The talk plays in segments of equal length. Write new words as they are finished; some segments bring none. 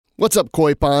What's up,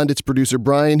 Koi Pond? It's producer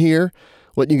Brian here.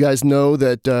 Letting you guys know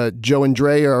that Joe and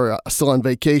Dre are still on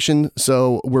vacation,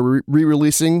 so we're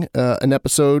re-releasing an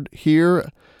episode here,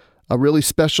 a really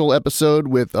special episode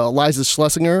with Iliza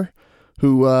Shlesinger,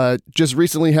 who just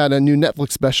recently had a new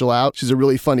Netflix special out. She's a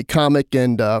really funny comic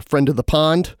and friend of the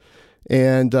pond,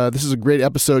 and this is a great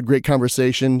episode, great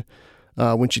conversation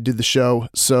when she did the show.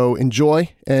 So enjoy,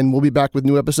 and we'll be back with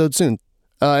new episodes soon.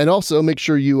 And also, make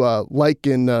sure you like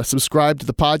and subscribe to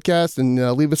the podcast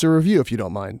and leave us a review if you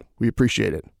don't mind. We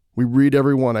appreciate it. We read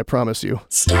every one, I promise you.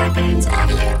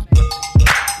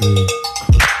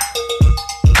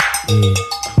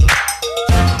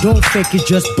 Don't fake it,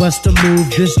 just bust a move.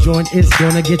 This joint is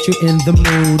gonna get you in the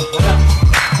mood.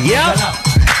 Yep.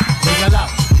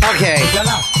 Okay.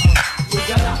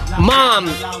 Mom,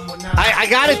 I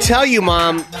gotta tell you,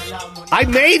 Mom, I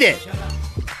made it.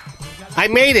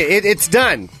 It's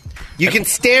done. You can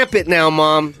stamp it now,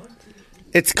 Mom.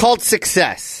 It's called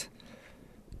success.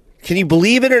 Can you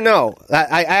believe it or no?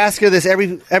 I ask her this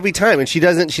every time, and she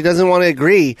doesn't want to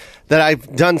agree that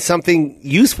I've done something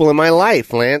useful in my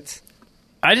life, Lance.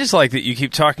 I just like that you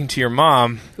keep talking to your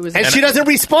mom. And she doesn't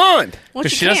respond. Well,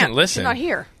 she doesn't listen. She's not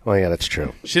here. Oh, yeah, that's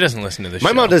true. She doesn't listen to this show.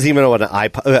 My mom doesn't even know what an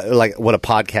iPod, what a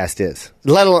podcast is.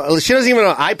 Let alone, she doesn't even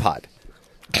know an iPod.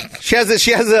 She has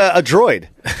a droid.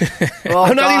 Oh,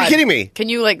 I'm not even kidding me. Can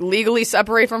you legally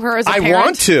separate from her as a I parent?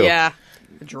 want to. Yeah,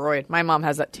 a droid. My mom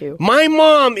has that too. My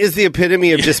mom is the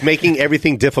epitome of just making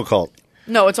everything difficult.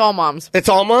 No, it's all moms. It's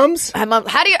all moms? How do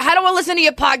I listen to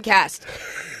your podcast?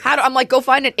 I'm like, go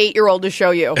find an 8-year-old to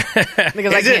show you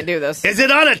because I can't do this. Is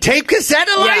it on a tape cassette,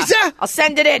 Iliza? Yeah, I'll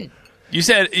send it in.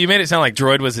 You made it sound like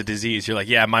droid was a disease. You're like,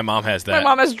 yeah, my mom has that. My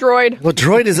mom has droid. Well,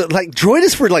 droid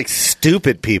is for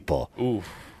stupid people. Ooh.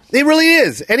 It really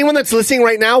is. Anyone that's listening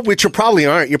right now, which you probably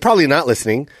aren't, you're probably not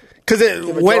listening. Because you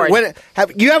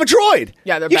have a droid.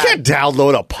 Yeah, they're You bad. can't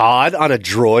download a pod on a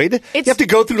droid. You have to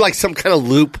go through some kind of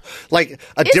loop, Is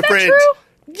that true?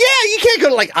 Yeah, you can't go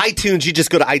to iTunes. You just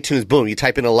go to iTunes, boom. You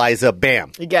type in Iliza,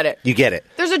 bam. You get it. You get it.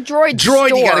 There's a droid Droid,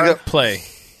 store. you gotta go. Play.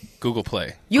 Google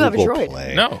Play. You have a Google droid.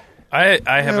 Play. No. I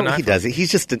have an iPhone. He does it.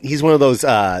 He's one of those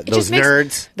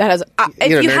nerds. That has.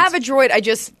 If you nerds. have a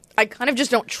droid, I kind of just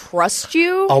don't trust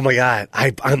you. Oh my God,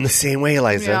 I'm the same way,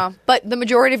 Iliza. Yeah, but the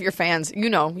majority of your fans,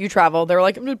 you travel. They're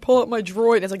like, I'm going to pull out my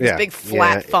droid. It's like this big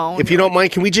flat phone. If you don't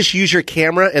mind, can we just use your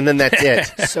camera and then that's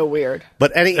it? So weird.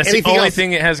 But That's anything the only else,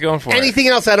 thing it has going for anything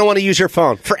else, I don't want to use your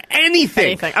phone for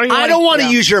anything. I don't want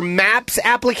to use your Maps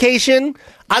application.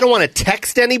 I don't want to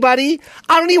text anybody.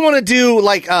 I don't even want to do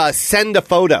send a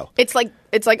photo. It's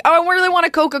like, oh, I really want a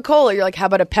Coca-Cola. You're like, how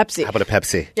about a Pepsi? How about a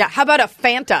Pepsi? Yeah, how about a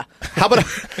Fanta? How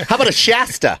about a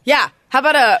Shasta? Yeah, how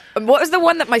about what was the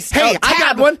one that my Hey, I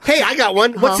got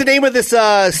one. What's the name of this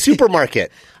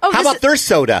supermarket? Oh, how about their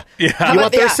soda? Yeah. You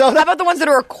want their soda? How about the ones that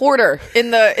are a quarter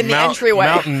in the entryway?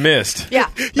 Mountain Mist. Yeah,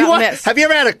 Mist. Have you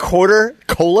ever had a quarter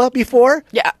cola before?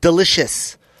 Yeah.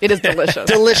 Delicious. It is delicious.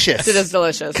 Delicious. It is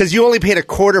delicious. Because you only paid a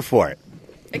quarter for it.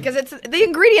 Because the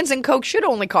ingredients in Coke should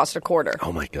only cost a quarter.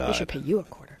 Oh my God. They should pay you a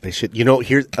quarter. They should.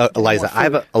 Here's Iliza.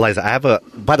 I have a.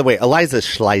 By the way, Iliza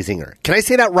Shlesinger. Can I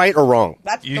say that right or wrong?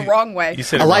 That's the wrong way. You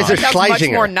said Iliza it wrong. That's much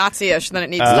Shlesinger. more Nazi-ish than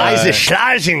it needs to Iliza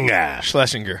Shlesinger.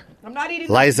 Schlesinger. be. I'm not eating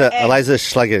Iliza eggs.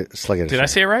 Schleger. Did I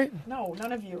say it right? No,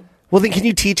 none of you. Well, then can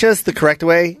you teach us the correct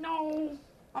way? No.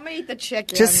 I'm going to eat the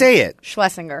chicken. Just say it.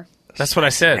 Schlesinger. That's what I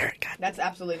said. That's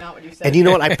absolutely not what you said. And you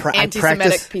know what? I Anti-Semitic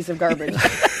practice. piece of garbage.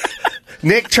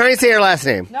 Nick, try and say her last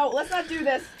name. No, let's not do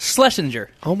this. Schlesinger.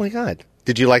 Oh my God.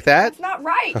 Did you like that? That's not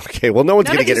right. Okay, well, no one's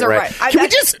None going to of get it these are right. right. Can we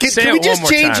just Say it one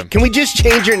more time. Can we just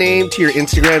change your name to your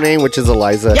Instagram name, which is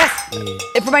Iliza? Yes.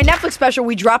 And for my Netflix special,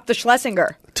 we dropped the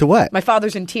Schlesinger. To what? My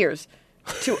father's in tears.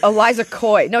 To Eliza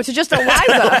Coy. No, to just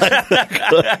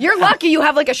Eliza. You're lucky you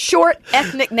have a short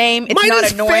ethnic name. It's Mine not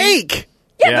is annoying. fake.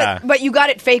 Yeah, but you got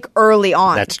it fake early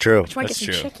on. That's true. Which one That's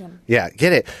gets some true. chicken? Yeah,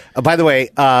 get it. By the way,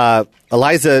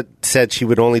 Iliza said she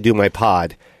would only do my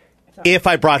pod if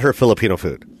I brought her Filipino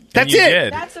food. That's you it.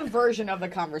 did. That's a version of the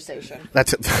conversation.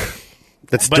 That's it.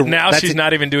 But now she's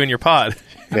not even doing your pod.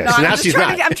 Yeah, No, so now she's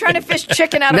not. I'm trying to fish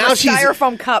chicken out of Now a she's-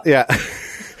 styrofoam cup. Yeah.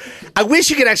 I wish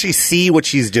you could actually see what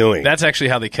she's doing. That's actually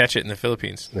how they catch it in the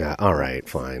Philippines. Yeah, all right,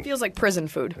 fine. Feels like prison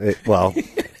food. Well,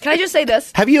 Can I just say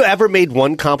this? have you ever made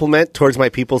one compliment towards my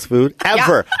people's food?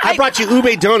 Ever. Yeah, I brought you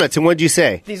ube donuts, and what'd you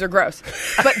say? These are gross.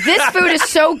 But this food is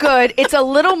so good, it's a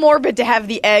little morbid to have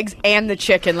the eggs and the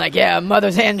chicken.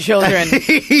 Mothers and children.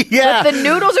 Yeah. But the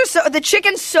noodles are the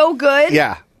chicken's so good.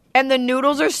 Yeah. And the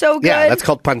noodles are so good. Yeah, that's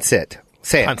called pancit.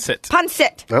 Say it. Pancit.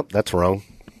 Pancit. Nope, that's wrong.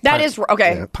 That is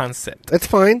okay. Yeah. Pancit. That's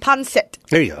fine. Pancit.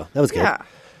 There you go. That was good. Yeah.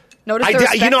 Notice the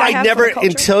respect I have never for the culture?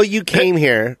 until you came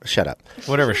here. Shut up.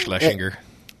 Whatever, Shlesinger.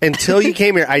 Until you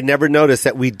came here, I never noticed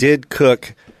that we did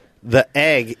cook the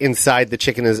egg inside the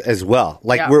chicken as well.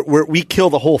 Like Yeah. we kill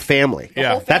the whole family.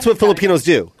 Yeah. whole That's what family's Filipinos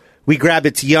do. We grab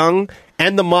its young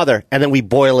and the mother, and then we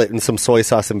boil it in some soy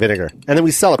sauce and vinegar, and then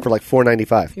we sell it for like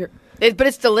 $4.95. But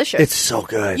it's delicious. It's so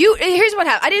good. Here's what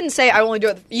happened. I didn't say I only do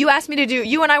it. You asked me to do.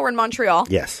 You and I were in Montreal.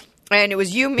 Yes. And it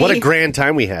was you, me. What a grand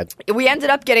time we had. We ended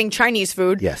up getting Chinese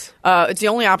food. Yes. It's the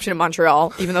only option in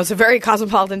Montreal, even though it's a very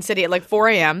cosmopolitan city at like 4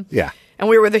 a.m. Yeah. And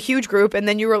we were with a huge group. And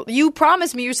then you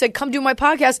promised me, you said, come do my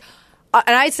podcast.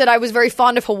 And I said I was very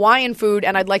fond of Hawaiian food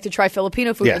and I'd like to try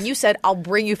Filipino food. Yes. And you said, I'll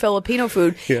bring you Filipino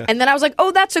food. Yeah. And then I was like,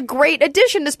 oh, that's a great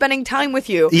addition to spending time with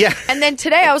you. Yeah. And then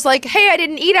today I was like, hey, I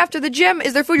didn't eat after the gym.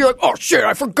 Is there food? You're like, oh, shit,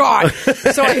 I forgot.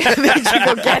 So I made you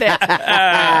go get it.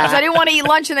 Because I didn't want to eat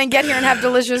lunch and then get here and have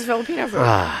delicious Filipino food.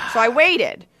 So I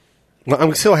waited. Well,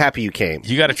 I'm so happy you came.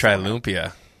 You got to try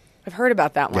lumpia. I've heard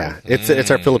about that one. Yeah, it's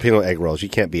our Filipino egg rolls. You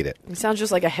can't beat it. It sounds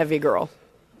just like a heavy girl.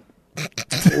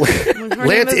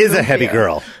 Lance is a heavy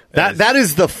girl. That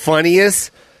is the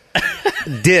funniest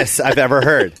diss I've ever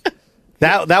heard.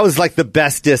 That was like the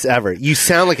best diss ever. You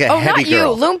sound like a heavy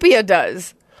girl. Oh, not you. Lumpia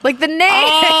does. Like the name.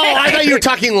 Oh, I thought you were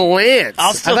talking Lance.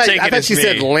 I'll still take it I thought as you me.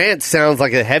 said Lance sounds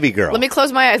like a heavy girl. Let me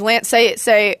close my eyes. Lance,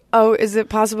 say, oh, is it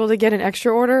possible to get an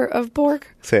extra order of pork?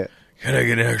 Say it. Can I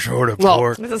get an extra order of Well,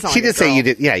 pork? That doesn't sound she like a did say girl. you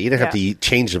did. Yeah, you didn't have Yeah. to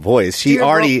change the voice. She You're a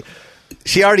already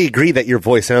agreed that your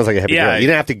voice sounds like a heavy Yeah, girl. You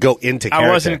didn't have to go into character.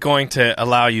 I wasn't going to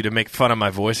allow you to make fun of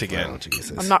my voice again. Oh,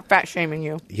 Jesus. I'm not fat shaming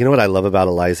you. You know what I love about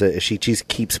Iliza is she just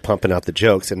keeps pumping out the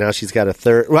jokes, and now she's got a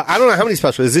third. Well, I don't know how many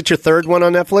specials. Is it your third one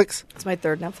on Netflix? It's my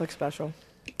third Netflix special.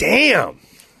 Damn,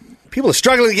 people are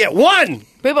struggling to get one,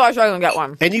 People are struggling to get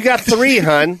one. and you got three,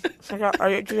 hun. I got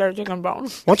a chicken bone.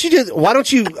 Why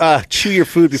don't you chew your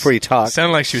food before you talk?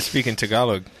 Sounded like she was speaking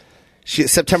Tagalog.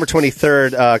 September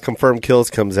 23rd, Confirmed Kills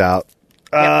comes out.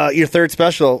 Your third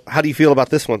special. How do you feel about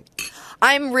this one?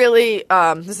 I'm really.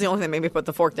 This is the only thing that made me put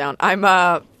the fork down.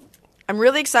 I'm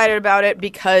really excited about it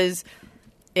because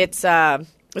it's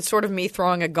sort of me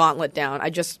throwing a gauntlet down.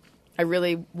 I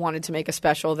really wanted to make a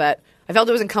special that I felt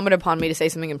it was incumbent upon me to say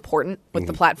something important with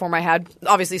the platform I had.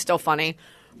 Obviously, still funny,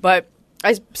 but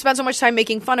I spent so much time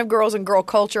making fun of girls and girl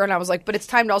culture, and I was like, but it's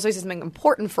time to also say something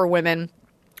important for women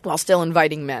while still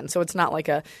inviting men. So it's not like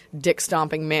a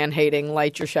dick-stomping, man-hating,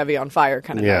 light your Chevy on fire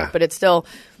kind of Yeah. note. But it's still,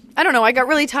 I don't know, I got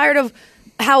really tired of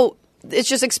how it's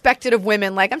just expected of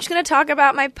women. Like, I'm just going to talk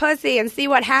about my pussy and see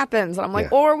what happens. And I'm like,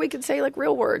 Yeah. or we could say, like,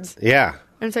 real words Yeah.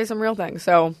 and say some real things.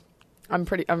 So I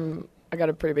got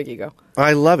a pretty big ego.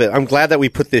 I love it. I'm glad that we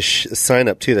put this sign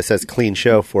up, too, that says clean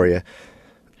show for you.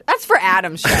 That's for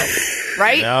Adam's show,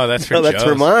 right? No, that's for No, that's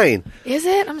for Joe's. mine. Is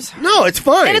it? I'm sorry. No, it's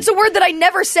fine. And it's a word that I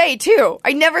never say, too.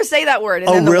 I never say that word. And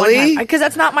Oh, then the really? Because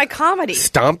that's not my comedy.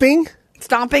 Stomping?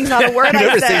 Stomping's not a word I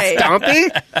Never say. say stomping?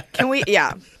 Can we?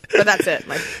 Yeah. But that's it.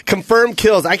 Like, Confirmed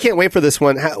Kills. I can't wait for this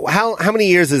one. How many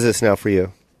years is this now for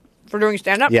you? for doing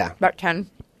stand-up? Yeah. About 10.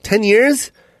 10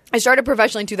 years? I started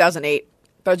professionally in 2008,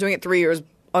 but I was doing it 3 years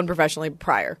unprofessionally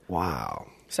prior. Wow.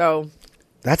 So,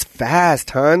 That's fast,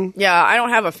 hon. yeah, I don't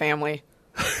have a family.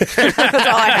 That's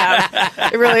all I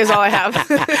have. It really is all I have.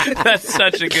 That's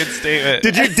such a good statement.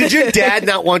 Did your dad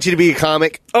not want you to be a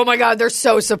comic? Oh my God, they're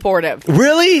so supportive.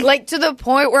 Really? Like, to the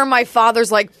point where my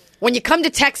father's like, when you come to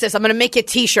Texas, I'm going to make you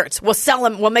T-shirts. We'll sell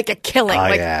them. We'll make a killing. Oh,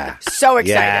 like, yeah. so excited.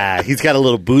 Yeah, he's got a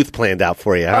little booth planned out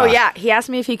for you. Huh? Oh, yeah. He asked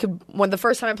me if he could, when the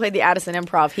first time I played the Addison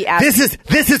Improv, he asked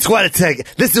This is what it's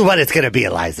like. This is what it's going to be,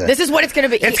 Iliza. this is what it's going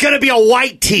to be. It's going to be a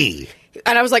white tee.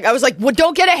 And I was like, well,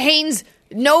 don't get a Hanes,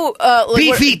 no, like,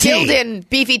 Beefy tea. Gildan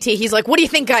beefy tea. He's like, what do you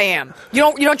think I am? You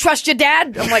don't trust your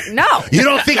dad? I'm like, no. You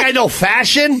don't think I know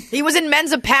fashion? He was in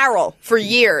men's apparel for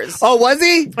years. Oh, was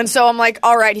he? And so I'm like,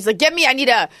 all right. He's like, I need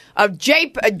a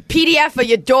PDF of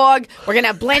your dog. We're going to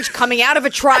have Blanche coming out of a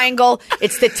triangle.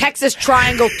 It's the Texas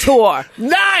Triangle Tour.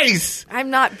 Nice. I'm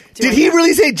not doing Did he that.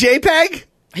 really say JPEG?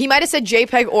 He might have said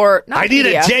JPEG or not I need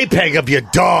a PDF. JPEG of your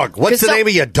dog. What's the name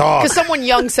of your dog? Because someone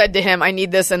young said to him, I need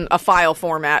this in a file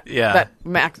format. Yeah.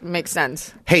 That makes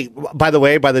sense. Hey, by the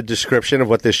way, by the description of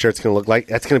what this shirt's going to look like,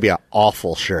 that's going to be an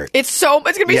awful shirt. It's going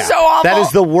to be Yeah. so awful. That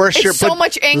is the worst It's shirt. so but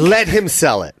much ink. Let him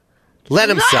sell it. Let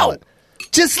him No. sell it.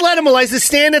 Just let him, Iliza.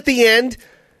 Stand at the end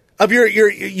of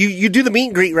you do the meet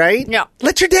and greet, right? Yeah.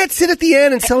 Let your dad sit at the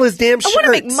end and sell his damn shirts. I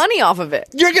want to make money off of it.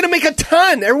 You're going to make a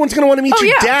ton. Everyone's going to want to meet your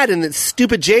yeah. dad in that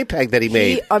stupid JPEG that he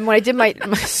made. When I did my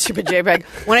stupid JPEG,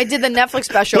 when I did the Netflix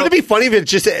special, Wouldn't it be funny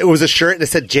if it was a shirt and it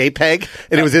said JPEG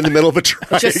and it was in the middle of a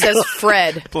triangle? it just says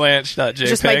Fred. Blanche.jpg.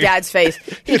 Just my dad's face.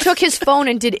 He took his phone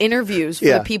and did interviews for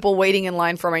the people waiting in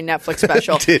line for my Netflix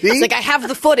special. Did he? It's like, I have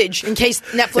the footage in case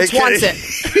Netflix wants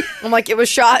it. I'm like, it was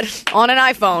shot on an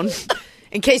iPhone.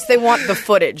 In case they want the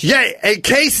footage. Yeah, in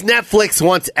case Netflix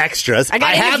wants extras. I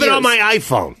have it on my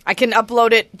iPhone. I can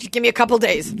upload it. Just give me a couple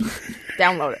days.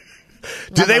 Download it.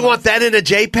 Do they want that in a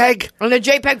JPEG? In a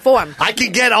JPEG form. I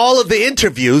can get all of the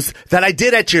interviews that I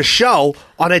did at your show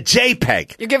on a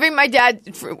JPEG. You're giving my dad...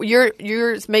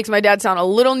 Yours makes my dad sound a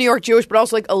little New York Jewish, but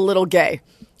also like a little gay.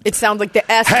 It sounds like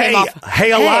the S came off. Hey,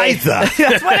 Iliza.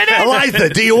 That's what it is. Iliza,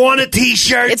 do you want a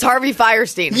T-shirt? It's Harvey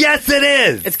Firestein. Yes, it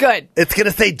is. It's good. It's going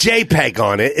to say JPEG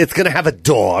on it. It's going to have a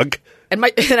dog. And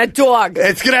a dog.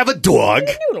 It's going to have a dog.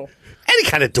 Any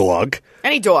kind of dog.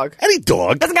 Any dog. Any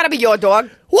dog. Doesn't got to be your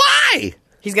dog. Why?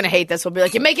 He's going to hate this. He'll be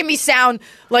like, you're making me sound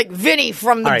like Vinny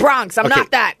from the Bronx. I'm not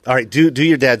that. All right, do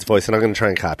your dad's voice, and I'm going to try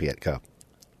and copy it. Go.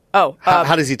 Oh.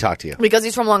 How does he talk to you? Because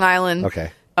he's from Long Island.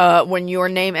 Okay. When your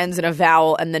name ends in a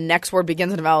vowel and the next word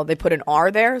begins in a vowel, they put an R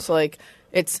there. So, like,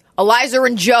 it's Iliza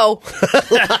and Joe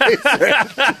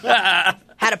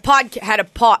had a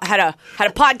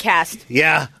podcast.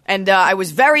 Yeah. And I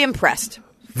was very impressed.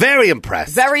 Very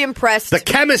impressed. Very impressed. The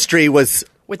chemistry was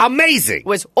amazing.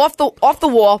 Was off the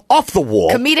wall. Off the wall.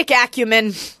 Comedic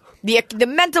acumen. The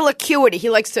mental acuity.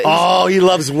 He likes to. Oh, he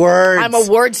loves words. I'm a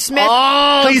wordsmith.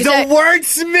 Oh, he's a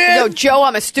wordsmith. No, Joe,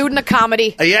 I'm a student of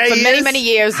comedy for many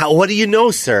years. What do you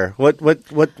know, sir?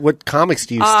 What comics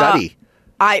do you study?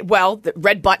 The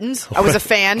Red Buttons. I was a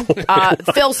fan.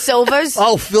 Phil Silvers.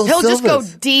 Oh, Phil Silvers. He'll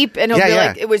just go deep and he'll be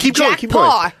like, it was Jack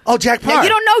Parr. Oh, Jack Parr. Now, you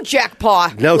don't know Jack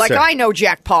Parr. No, like sir. I know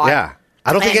Jack Parr. Yeah.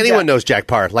 I don't think anyone knows Jack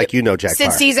Parr like you know Jack Parr.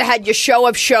 Since Caesar had your show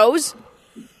of shows,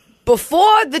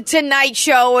 before the Tonight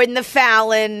Show and the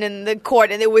Fallon and the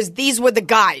Court, and these were the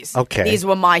guys. Okay. These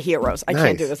were my heroes. I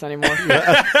can't do this anymore.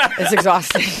 It's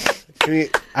exhausting.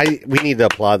 We need to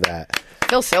applaud that.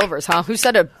 Phil Silvers, huh? Who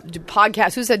said a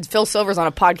podcast? Who said Phil Silvers on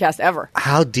a podcast ever?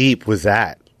 How deep was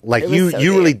that? Like you so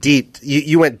really deep.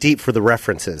 You went deep for the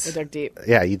references. I dug deep.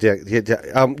 Yeah, you did.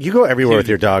 You go everywhere with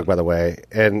your dog, by the way,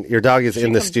 and your dog is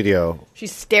in the studio.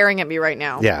 She's staring at me right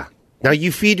now. Yeah. Now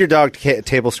you feed your dog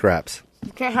table scraps.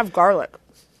 You can't have garlic.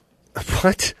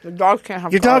 What? The dog can't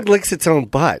have your garlic. dog licks its own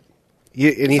butt.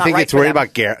 You think right it's worried for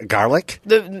about garlic?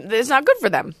 It's not good for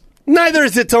them. Neither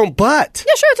is its own butt.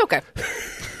 Yeah, sure, it's okay.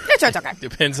 It's okay.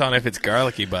 Depends on if it's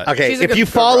garlicky, but Okay, if you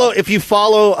follow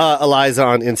Iliza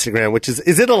on Instagram, which is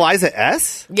it Iliza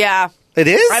S? Yeah. It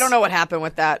is? I don't know what happened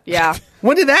with that. Yeah.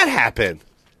 When did that happen?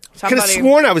 Could have Somebody-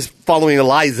 sworn I was following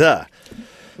Iliza.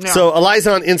 No. So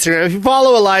Iliza on Instagram. If you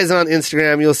follow Iliza on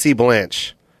Instagram, you'll see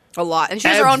Blanche. A lot. And she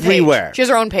has her own Everywhere. page. She has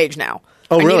her own page now.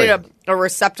 Oh, really? I needed a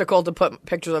receptacle to put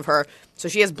pictures of her. So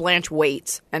she has Blanche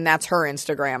Waits, and that's her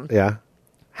Instagram. Yeah.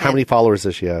 How many followers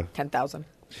does she have? 10,000.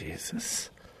 Jesus.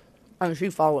 I mean, she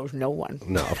follows no one.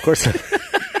 No, of course not.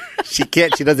 She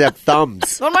can't. She doesn't have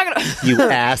thumbs. What am I going to... You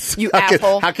ass. You how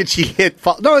asshole. How could she hit...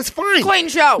 No, it's fine. Clean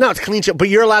show. No, it's clean show. But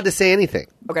you're allowed to say anything.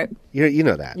 Okay. You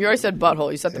know that. You already said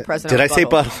butthole. You said the president. Did I say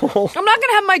butthole? I'm not going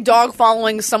to have my dog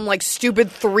following some like stupid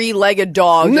 3-legged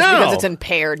dog just No. because it's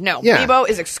impaired. No. Yeah. Bebo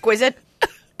is exquisite,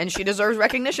 and she deserves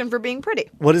recognition for being pretty.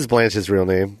 What is Blanche's real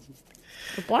name?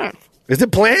 It's Blanche. Is it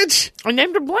Blanche? I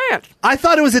named her Blanche. I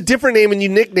thought it was a different name and you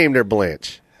nicknamed her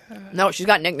Blanche. No, she's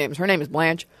got nicknames. Her name is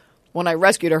Blanche. When I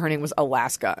rescued her, her name was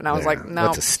Alaska. And I was like, no.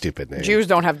 That's a stupid name. Jews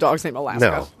don't have dogs named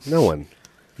Alaska. No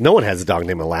one has a dog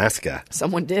named Alaska.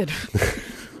 Someone did.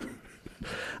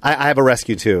 I have a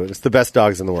rescue too. It's the best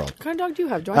dogs in the world. What kind of dog do you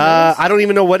have? Do I know this? I don't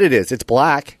even know what it is. It's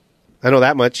black. I know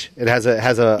that much. It has a You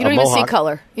don't even mohawk. see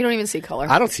color. You don't even see color.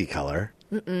 I don't see color.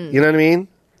 You know what I mean?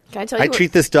 Can I tell you I what-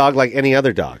 treat this dog like any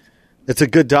other dog. It's a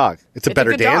good dog. It's a better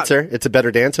good dog. dancer. It's a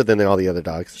better dancer than all the other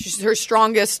dogs. Her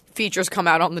strongest features come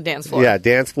out on the dance floor. Yeah,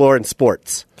 dance floor and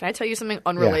sports. Can I tell you something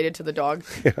unrelated to the dog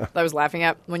that I was laughing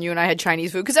at when you and I had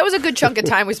Chinese food? Because that was a good chunk of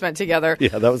time we spent together.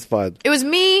 Yeah, that was fun. It was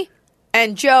me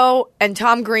and Joe and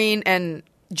Tom Green and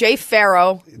Jay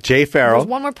Farrow. Jay There was Farrell.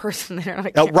 one more person there.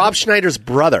 I can't Rob Schneider's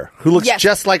brother, who looks Yes.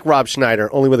 just like Rob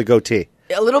Schneider, only with a goatee.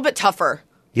 a little bit tougher.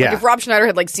 Yeah. Like if Rob Schneider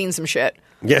had like seen some shit.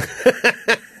 Yeah.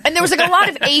 And there was like a lot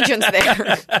of agents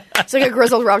there. It's like a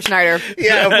grizzled Rob Schneider.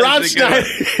 Yeah, Rob That's a good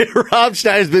Schneider. Rob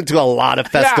Schneider's been to a lot of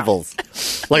festivals.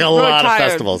 Like a lot of tired.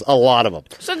 festivals. A lot of them.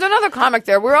 So there's another comic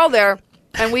there. We're all there.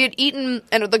 and we had eaten,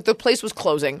 and like the place was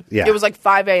closing. Yeah. It was like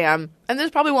 5 a.m. And this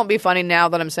probably won't be funny now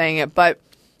that I'm saying it, but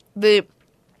the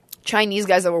Chinese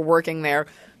guys that were working there,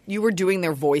 you were doing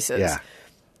their voices. Yeah.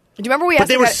 Do you remember we But asked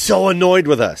they the were guy- so annoyed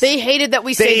with us. They hated that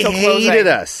we stayed They till closing. hated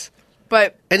us.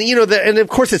 But And and of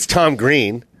course it's Tom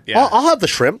Green. Yeah. I'll have the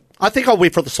shrimp. I think I'll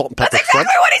wait for the salt and pepper that's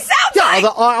exactly shrimp. what he sounds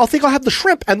like! I think I'll have the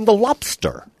shrimp and the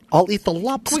lobster. I'll eat the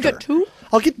lobster. we get two?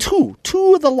 I'll get two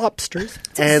of the lobsters.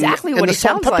 That's exactly what the he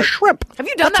salt and sounds pepper like. shrimp. Have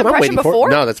you done That's that what I'm impression waiting for. before?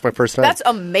 No, that's my first time. That's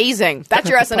amazing. That's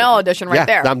your SNL audition right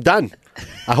there. I'm done.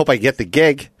 I hope I get the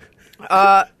gig.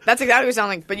 That's exactly what you sound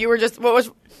like. But you were just it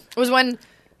was when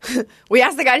we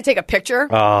asked the guy to take a picture,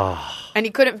 and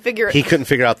he couldn't figure He couldn't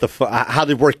figure out how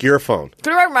to work your phone.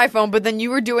 couldn't work my phone. But then you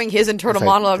were doing his internal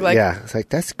monologue, like, yeah, it's like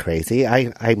that's crazy.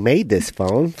 I made this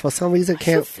phone for some reason.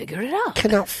 "Can't figure it out."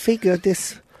 Cannot figure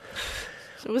this.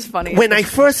 It was funny. When I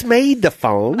first made the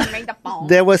phone, made the phone.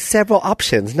 there were several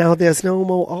options. Now there's no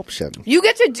more option. You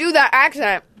get to do that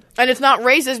accent, and it's not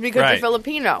racist because Right. you're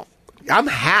Filipino. I'm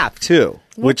half too,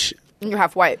 which And you're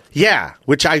half white.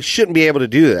 which I shouldn't be able to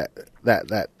do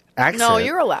that accent. No,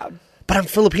 you're allowed. But I'm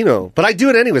Filipino. But I do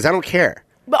it anyways. I don't care.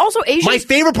 But also Asian. My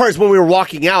favorite part is when we were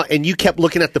walking out and you kept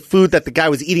looking at the food that the guy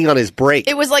was eating on his break.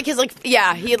 It was like his he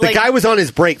had The guy was on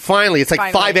his break. Finally, it's like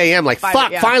Finally. 5 a.m. Like,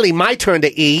 Finally, yeah. finally, my turn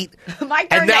to eat. My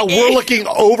turn And now to we're eat. looking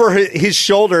over his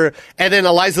shoulder, and then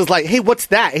Eliza's like, "Hey, what's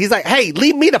that?" He's like, "Hey,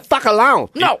 leave me the fuck alone.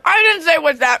 No, I didn't say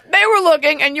what's that. They were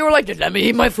looking, and you were like, "Just let me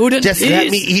eat my food in Just peace." let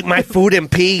me eat my food in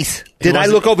peace." Did I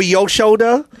wasn't- look over your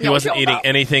shoulder? He wasn't shut eating up.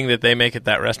 anything that they make at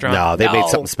that restaurant. No, they made No.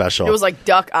 something special. It was like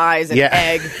duck eyes and Yeah.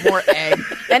 egg, more egg,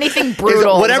 anything Is it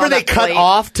brutal. was whatever on they that cut plate.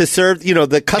 off to serve,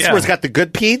 the customers Yeah. got the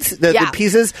good pieces, the Yeah.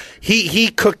 pieces. He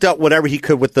cooked up whatever he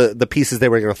could with the pieces they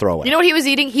were going to throw away. You know what he was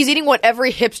eating? He's eating what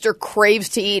every hipster craves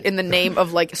to eat in the name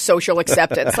of like social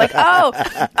acceptance. Like, oh,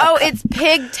 it's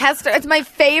pig tester. It's my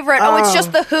favorite. Oh, it's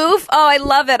just the hoof. Oh, I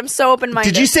love it. I'm so open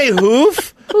minded. Did you say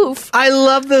hoof? hoof? I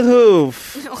love the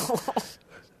hoof.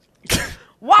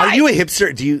 Why? Are you a hipster?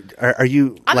 Are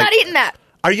you? I'm not eating that.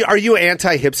 Are you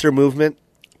anti-hipster movement?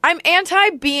 I'm anti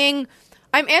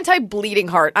bleeding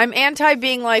heart. I'm anti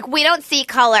being like, we don't see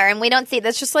color and we don't see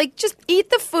that's just like, just eat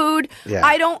the food. Yeah.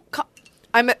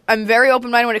 I'm very open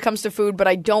minded when it comes to food, but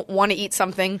I don't want to eat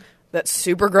something that's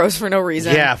super gross for no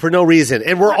reason. Yeah, for no reason,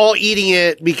 and we're all eating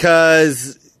it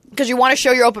because. Because you want to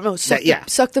show your open mouth. Yeah.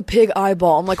 Suck the pig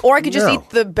eyeball. I'm like, or I could just No. eat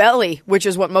the belly, which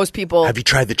is what most people Have you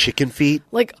tried the chicken feet?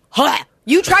 like. Huh.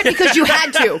 You tried because you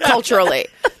had to culturally.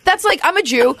 That's like, I'm a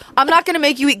Jew. I'm not going to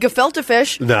make you eat gefilte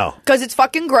fish. No. Because it's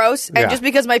fucking gross. And Yeah. just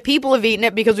because my people have eaten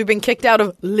it because we've been kicked out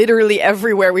of literally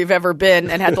everywhere we've ever been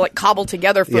and had to like cobble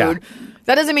together food, Yeah.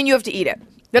 that doesn't mean you have to eat it.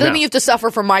 That doesn't No. mean you have to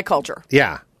suffer from my culture.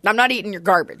 Yeah. I'm not eating your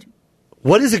garbage.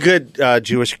 What is a good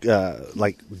Jewish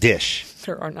dish?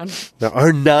 There are none. There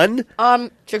are none.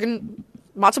 Chicken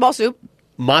matzo ball soup.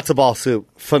 Matzo ball soup,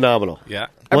 phenomenal. Yeah.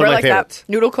 I One really of my like favorites.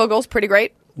 that. Noodle kugels, pretty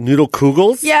great. Noodle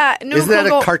kugels? Yeah, noodle Isn't that a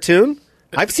kugel- cartoon?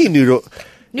 I've seen noodle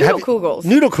kugels.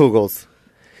 Noodle kugels.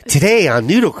 Today on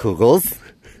Noodle Kugels.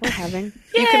 We're having.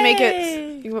 You can make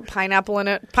it. You can put pineapple in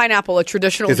it. Pineapple, a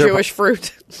traditional Is there Jewish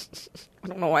fruit. I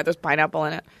don't know why there's pineapple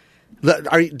in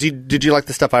it. Did you like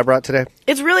the stuff I brought today?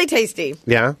 It's really tasty.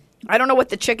 Yeah. I don't know what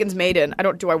the chicken's made in.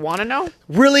 Do I want to know?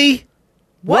 Really?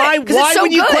 What? 'Cause it's Why so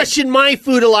when you good. question my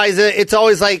food, Eliza, it's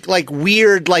always like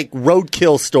weird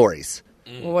roadkill stories.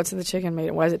 Well, what's in the chicken made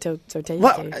in? Why is it so tasty?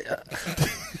 What?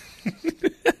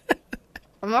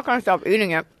 I'm not going to stop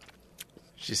eating it.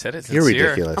 She said it's You're sincere.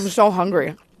 ridiculous. I'm so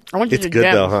hungry. I want you It's to good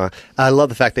gym. though, huh? I love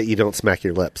the fact that you don't smack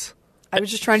your lips. I was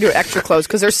just trying to do it extra close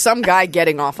because there's some guy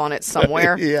getting off on it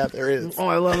somewhere. Yeah, there is. Oh,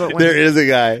 I love it when, There is a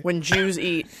guy. when Jews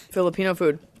eat Filipino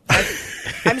food.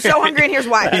 I'm so hungry, and here's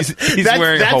why. He's That's,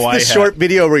 wearing a that's Hawaii the hat. short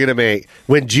video we're gonna make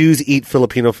when Jews eat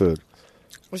Filipino food.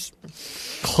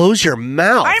 Close your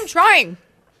mouth. I'm trying.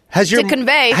 To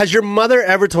convey. Has your mother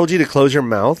ever told you to close your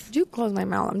mouth? Do close my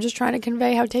mouth. I'm just trying to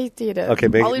convey how tasty it is. Okay,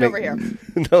 I'll eat over here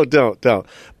No, don't.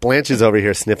 Blanche is over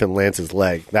here sniffing Lance's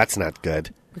leg. That's not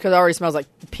good. because it already smells like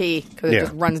pee because it Yeah.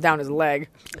 just runs down his leg.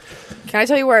 Can I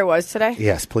tell you where I was today?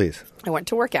 Yes, please. I went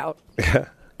to work out,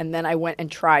 and then I went and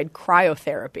tried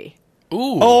cryotherapy.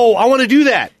 Ooh. Oh, I want to do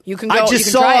that. You can I go- just you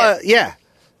can saw. try it. Yeah,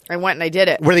 I went and I did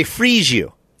it. where they freeze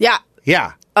you. Yeah.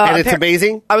 Yeah, and it's appar-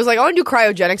 amazing. I was like, I want to do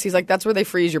cryogenics. He's like, that's where they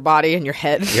freeze your body and your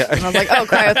head. Yeah. And I was like, oh,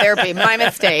 cryotherapy. My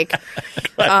mistake.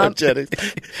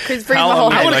 Cryogenic. Freeze my How whole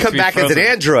long I head. want like to to come be back as an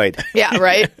frozen. android. Yeah,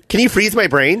 right? Can you freeze my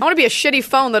brain? I want to be a shitty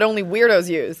phone that only weirdos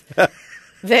use. You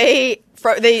Hey,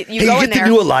 go you in get there. the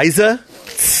new Eliza?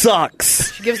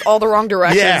 Sucks. She gives all the wrong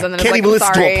directions, Yeah, and then can't it's like, even I'm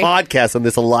listen sorry. to a podcast on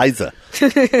this Eliza.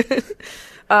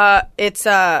 It's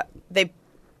they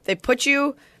They put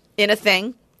you in a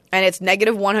thing, and it's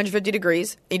negative 150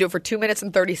 degrees. And you do it for 2 minutes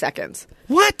and 30 seconds.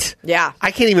 What? Yeah.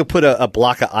 I can't even put a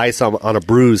block of ice on a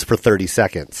bruise for 30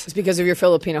 seconds. It's because of your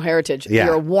Filipino heritage. Yeah.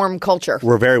 You're a warm culture.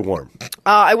 We're very warm.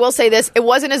 I will say this. It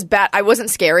wasn't as bad. I wasn't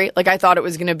scary. Like, I thought it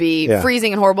was going to be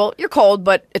freezing and horrible. You're cold,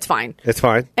 but it's fine. It's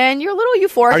fine. And you're a little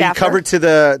euphoric Are you after. covered to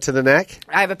the neck?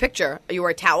 I have a picture. You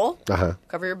wear a towel. Uh-huh.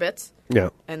 Cover your bits. Yeah.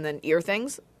 And then ear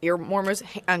things, ear warmers,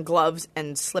 and gloves,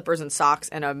 and slippers and socks,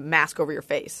 and a mask over your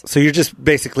face. So you're just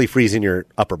basically freezing your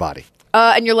upper body.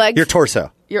 And your legs. Your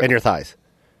torso. And your thighs.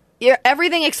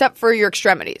 Everything except for your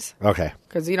extremities. Okay.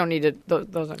 Because you don't need it. Those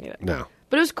don't need it. No.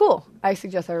 But it was cool. I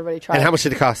suggest everybody try it. And how much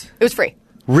did it cost? It was free.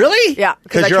 Really? Yeah.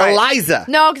 Because I you're tried it. Iliza.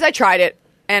 No, because I tried it.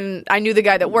 And I knew the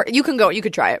guy that worked. You can go. You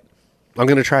could try it. I'm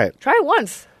going to try it. Try it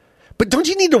once. But don't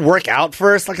you need to work out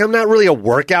first? Like, I'm not really a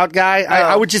workout guy.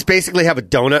 I would just basically have a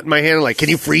donut in my hand. Like, can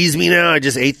you freeze me now? I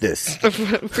just ate this.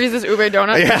 Freeze this ube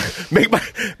donut? Yeah.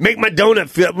 Make my donut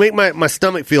feel, make my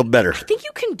stomach feel better. I think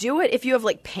you can do it if you have,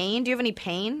 like, pain. Do you have any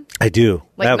pain? I do.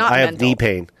 Like, I have mental. knee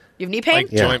pain. You have knee pain? Like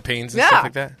joint pains and Yeah. stuff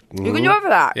like that? You can do it for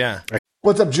that. Yeah.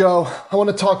 What's up, Joe? I want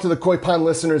to talk to the Koi Pond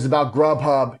listeners about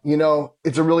Grubhub. You know,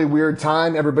 it's a really weird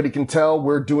time. Everybody can tell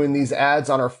we're doing these ads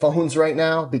on our phones right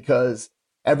now because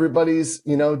everybody's,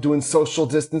 doing social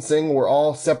distancing. We're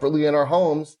all separately in our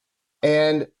homes.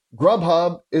 And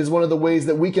Grubhub is one of the ways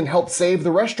that we can help save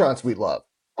the restaurants we love.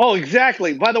 Oh,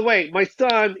 exactly. By the way, my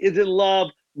son is in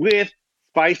love with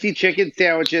spicy chicken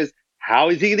sandwiches. How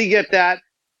is he going to get that?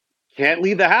 Can't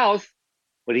leave the house,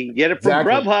 but he can get it from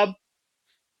Exactly. Grubhub.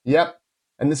 Yep.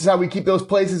 And this is how we keep those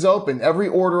places open. Every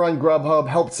order on Grubhub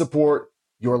helps support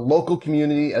your local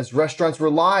community as restaurants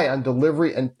rely on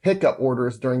delivery and pickup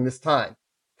orders during this time.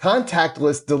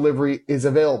 Contactless delivery is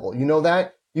available. You know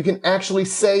that? You can actually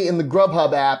say in the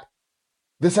Grubhub app,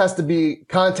 this has to be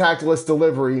contactless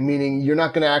delivery, meaning you're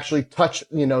not going to actually touch,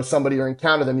 somebody or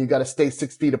encounter them. You got to stay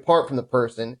 6 feet apart from the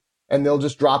person and they'll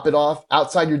just drop it off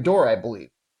outside your door, I believe.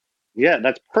 Yeah,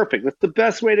 that's perfect. That's the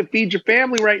best way to feed your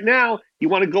family right now. You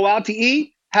want to go out to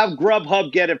eat? Have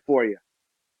Grubhub get it for you.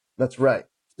 That's right.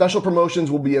 Special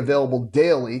promotions will be available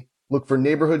daily. Look for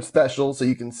neighborhood specials so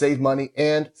you can save money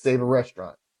and save a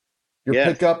restaurant. Your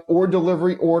Yes. pickup or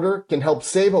delivery order can help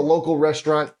save a local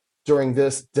restaurant during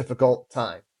this difficult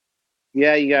time.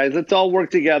 Yeah, you guys, let's all work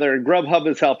together, and Grubhub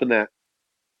is helping that.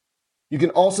 You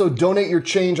can also donate your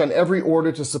change on every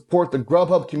order to support the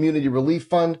Grubhub Community Relief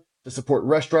Fund to support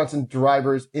restaurants and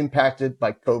drivers impacted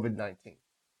by COVID-19.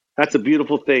 That's a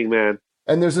beautiful thing, man.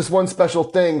 And there's this one special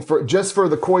thing for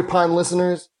the Koi Pond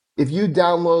listeners. If you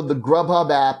download the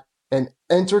Grubhub app and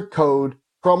enter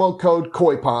promo code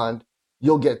Koi Pond,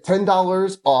 you'll get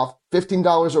 $10 off,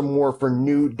 $15 or more for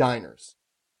new diners.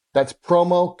 That's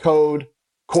promo code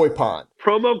Koi Pond.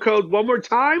 Promo code one more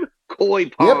time, Koi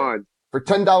Pond. For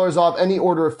 $10 off any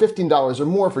order of $15 or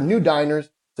more for new diners.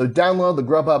 So download the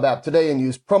Grubhub app today and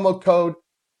use promo code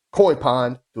Koi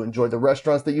Pond to enjoy the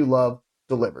restaurants that you love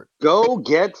delivered. Go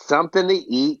get something to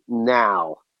eat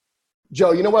now.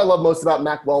 Joe, you know what I love most about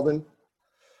Mack Weldon?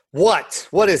 What?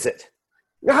 What is it?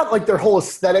 You know how, like, their whole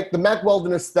aesthetic, the Mack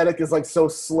Weldon aesthetic is, like, so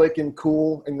slick and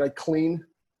cool and, like, clean? You know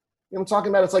what I'm talking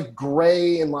about? It's, like,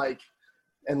 gray and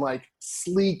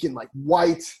sleek and, like,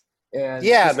 white. And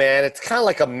Yeah, man. It's kind of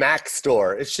like a Mac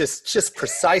store. It's just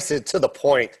precise and to the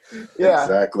point. Yeah.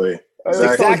 Exactly.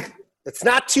 It's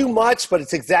not too much, but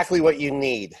it's exactly what you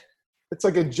need. It's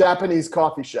like a Japanese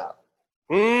coffee shop.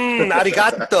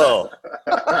 Arigato.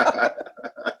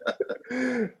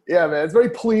 Yeah, man. It's very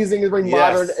pleasing. It's very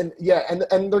Yes. modern.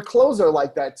 And their clothes are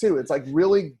like that, too. It's, like,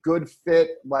 really good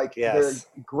fit. Like, Yes. they're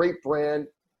a great brand.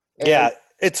 And Yeah,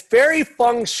 it's very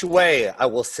feng shui, I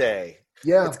will say.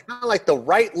 Yeah. It's kind of like the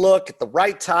right look at the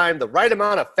right time, the right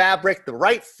amount of fabric, the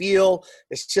right feel.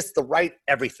 It's just the right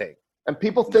everything. And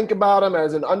people think about them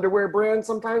as an underwear brand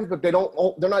sometimes, but they're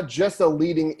not just a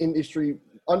leading industry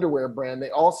underwear brand.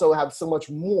 They also have so much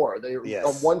more. They're Yes.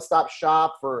 a one-stop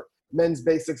shop for men's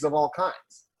basics of all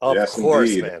kinds. Of Yes, course,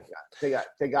 indeed. man.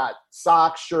 They got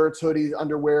socks, shirts, hoodies,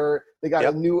 underwear. They got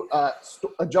Yep. a new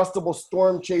adjustable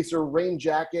storm chaser rain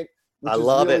jacket. Which I is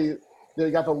love really, They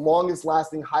got the longest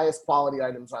lasting, highest quality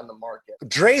items on the market.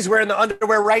 Dre's wearing the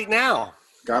underwear right now.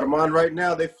 Got them on right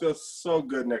now. They feel so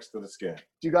good next to the skin.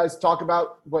 Do you guys talk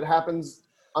about what happens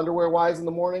underwear-wise in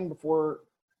the morning before?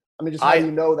 I mean, just how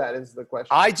you know that is the question.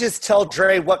 I just tell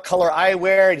Dre what color I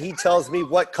wear, and he tells me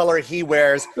what color he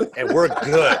wears, and we're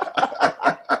good.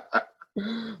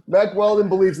 Mack Weldon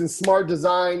believes in smart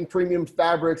design, premium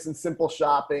fabrics, and simple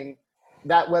shopping.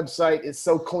 That website is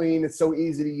so clean, it's so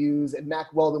easy to use, and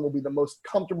Mack Weldon will be the most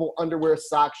comfortable underwear,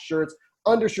 socks, shirts,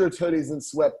 undershirts, hoodies, and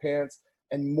sweatpants.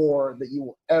 and more that you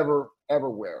will ever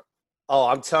wear. Oh,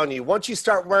 I'm telling you, once you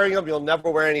start wearing them, you'll never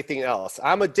wear anything else.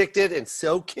 I'm addicted, and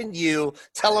so can you.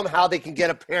 Tell them how they can get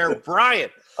a pair, Brian.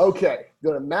 Okay,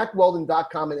 go to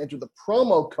MacWeldon.com and enter the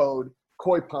promo code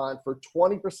KOIPON for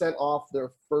 20% off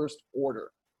their first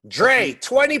order. Dre,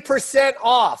 20%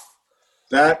 off.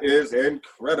 That is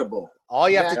incredible. All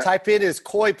you have to type in is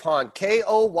KOIPON,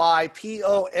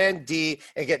 KOYPOND,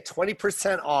 and get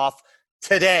 20% off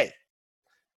today.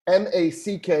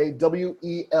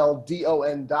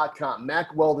 MacWeldon.com,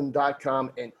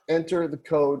 MacWeldon.com, and enter the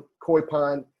code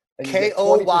KOIPON.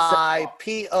 KOYPOND,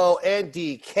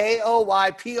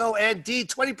 KOYPOND,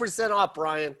 20% off,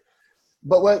 Brian.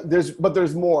 But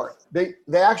there's more. They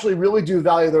actually really do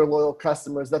value their loyal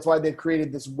customers. That's why they've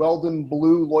created this Weldon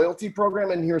Blue loyalty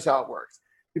program, and here's how it works.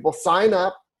 People sign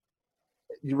up,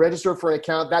 you register for an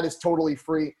account, that is totally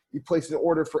free. You place an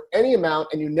order for any amount,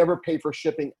 and you never pay for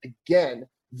shipping again.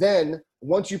 Then,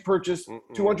 once you purchase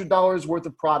 $200 worth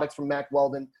of products from Mack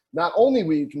Weldon, not only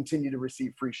will you continue to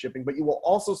receive free shipping, but you will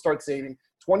also start saving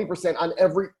 20% on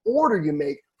every order you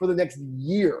make for the next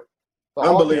year.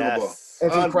 Unbelievable. Yes.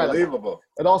 It's incredible. Unbelievable.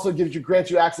 It also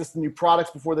grants you access to new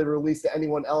products before they're released to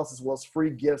anyone else, as well as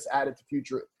free gifts added to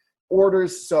future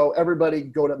orders. So everybody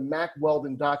go to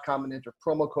MacWeldon.com and enter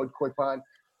promo code KOIPON,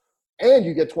 and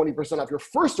you get 20% off your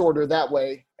first order that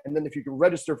way. And then if you can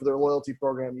register for their loyalty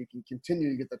program, you can continue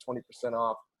to get the 20%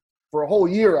 off for a whole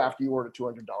year after you order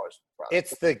 $200.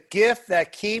 It's the gift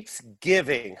that keeps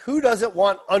giving. Who doesn't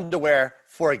want underwear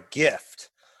for a gift?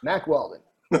 Mack Weldon.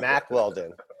 Mack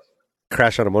Weldon.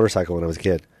 Crashed on a motorcycle when I was a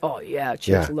kid. Oh, yeah.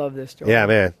 Chicks love this story. Yeah,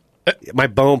 man. My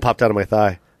bone popped out of my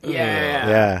thigh.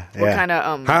 Yeah. What kind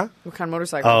of What kind of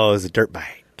motorcycle? Oh, it was a dirt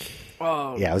bike.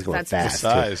 Oh, yeah, I was going that's fast.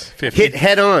 Size 50. Hit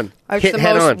head on. That's Hit the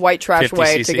head most on. white trash 50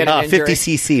 way cc. to get an injury. 50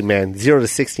 cc, man. 0 to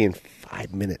 60 in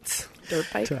 5 minutes. Dirt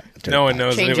bike? No one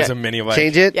knows that Change it was it. a mini bike.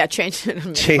 Change it? Yeah, change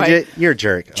it. Change it? You're a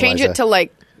jerk. Change Eliza. it to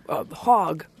like a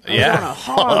hog. Yeah. On a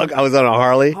hog. I was on a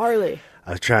Harley. Harley.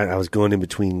 I was going in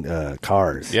between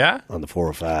cars. Yeah? On the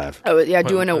 405. Oh, yeah,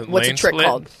 doing a, Lane what's a trick split?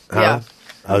 called? Huh? Yeah.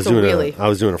 I was It's a doing wheelie. I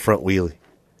was doing a front wheelie.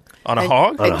 On a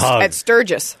hog? On a hog. At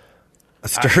Sturgis. A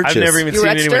Sturgis. I've never even You were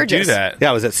seen at anyone do Sturgis. that. Yeah,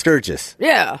 I was at Sturgis.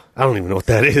 Yeah. I don't even know what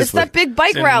that is. It's that big bike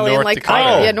It's in rally in North like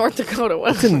Dakota. North Dakota.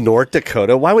 It's in North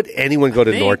Dakota. Why would anyone go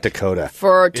to think. North Dakota?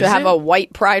 To Is have it? a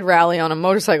white pride rally on a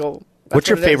motorcycle. That's What's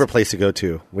your what it is. favorite place to go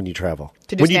to when you travel?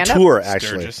 To do when you stand-up? tour,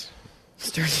 actually. Sturgis.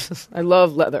 Sturgis. I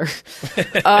love leather.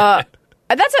 I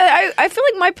feel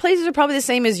like my places are probably the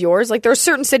same as yours. Like there are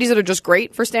certain cities that are just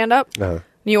great for stand up. Uh-huh.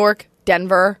 New York,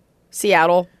 Denver,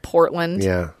 Seattle, Portland,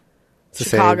 Yeah. It's the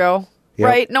Chicago. same. Yep.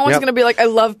 Right? No one's Yep. going to be like, I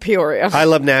love Peoria. I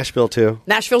love Nashville, too.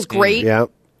 Nashville's great. Yeah.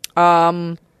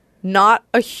 Not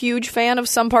a huge fan of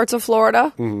some parts of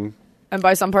Florida. Mm-hmm. And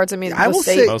by some parts, I mean I the will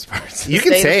state. say- Most parts. You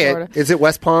can State of say it. Florida. Is it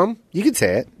West Palm? You can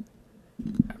say it.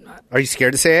 Are you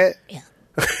scared to say it?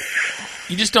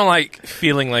 You just don't like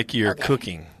feeling like you're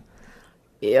cooking.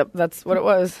 Yep, that's what it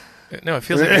was. No, it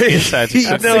feels like the inside's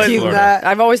You of know it's Florida. not.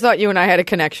 I've always thought you and I had a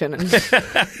connection, and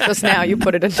just now you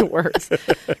put it into words.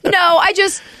 No, I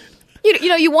just, you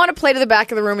know, you want to play to the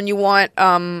back of the room, and you want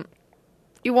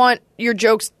your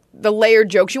jokes, the layered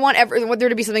jokes. You want there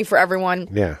to be something for everyone.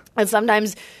 Yeah. And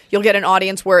sometimes you'll get an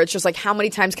audience where it's just like, how many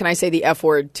times can I say the F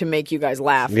word to make you guys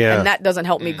laugh? Yeah. And that doesn't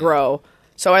help me grow.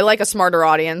 So I like a smarter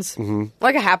audience, I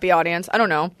like a happy audience. I don't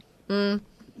know.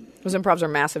 Those improvs are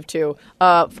massive too.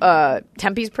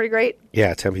 Tempe's pretty great.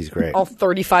 Yeah, Tempe's great. All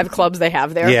 35 clubs they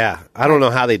have there. Yeah. I don't know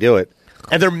how they do it.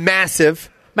 And they're massive.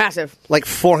 Massive. Like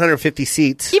 450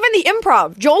 seats. Even the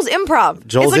improv, Joel's Improv.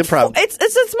 Joel's it's like Improv. It's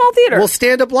a small theater. Well,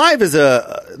 Stand Up Live is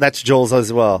that's Joel's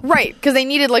as well. Right, because they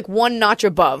needed like one notch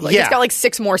above. Like Yeah. it's got like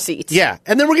 6 more seats. Yeah.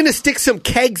 And then we're going to stick some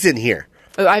kegs in here.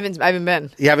 Oh, I haven't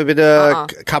been. You haven't been to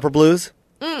Copper Blues?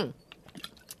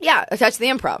 Yeah, attached to the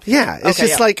Improv. Yeah. It's Okay,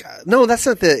 just yeah. like, no, that's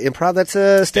not the Improv. That's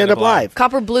Stand Up Up Live. Live.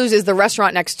 Copper Blues is the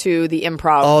restaurant next to the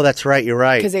Improv. Oh, that's right. You're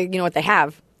right. Because they, you know what they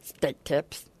have? Steak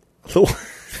tips.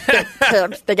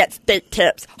 Tips. They get steak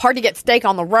tips. Hard to get steak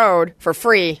on the road for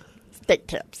free. Steak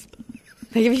tips.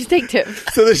 They give you steak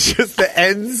tips. So there's just the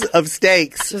ends of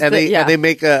steaks, Just and the- yeah. they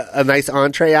make a nice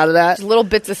entree out of that. Just little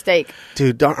bits of steak.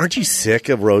 Dude, aren't you sick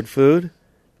of road food?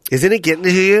 Isn't it getting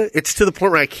to you? It's to the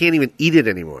point where I can't even eat it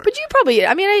anymore. But you probably,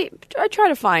 I mean, I try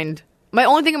to find, my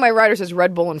only thing in my rider says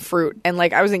Red Bull and fruit. And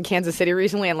like, I was in Kansas City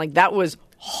recently and like, that was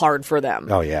hard for them.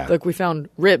 Oh, yeah. Like, we found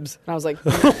ribs. And I was like,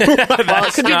 well,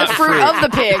 it could be the fruit of the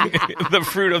pig. The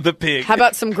fruit of the pig. How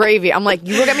about some gravy? I'm like,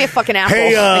 you go get me a fucking apple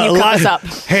and you cut this up.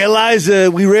 Hey,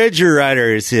 Eliza, we read your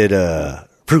writer. It said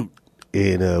fruit,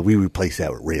 and we replaced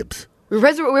that with ribs. We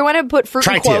went and put fruit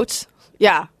in Tri-tip. quotes.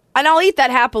 Yeah. And I'll eat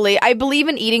that happily. I believe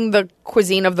in eating the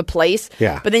cuisine of the place.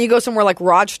 Yeah. But then you go somewhere like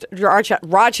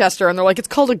Rochester, and they're like, it's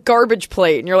called a garbage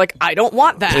plate. And you're like, I don't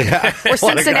want that. Yeah. Or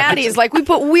Cincinnati's like, we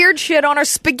put weird shit on our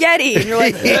spaghetti. And you're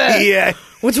like, Yeah.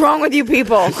 what's wrong with you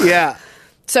people? Yeah.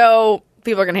 So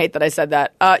people are going to hate that I said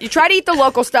that. You try to eat the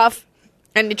local stuff,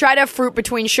 and you try to have fruit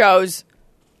between shows,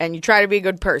 and you try to be a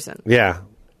good person. Yeah.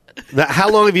 How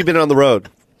long have you been on the road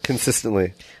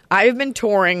consistently? I've been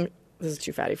touring. This is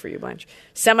too fatty for you, Blanche.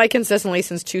 Semi-consistently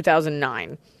since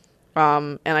 2009.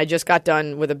 And I just got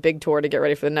done with a big tour to get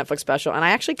ready for the Netflix special. And I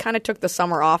actually kind of took the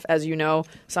summer off. As you know,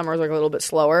 summer is like a little bit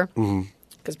slower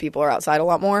because people are outside a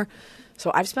lot more.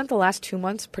 So I've spent the last 2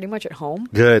 months pretty much at home.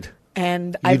 Good.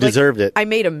 And you deserved it. I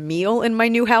made a meal in my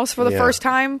new house for the first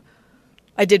time.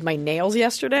 I did my nails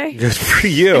yesterday. Good for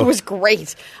you. It was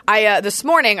great. This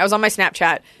morning, I was on my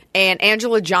Snapchat, and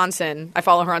Angela Johnson, I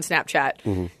follow her on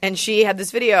Snapchat, and she had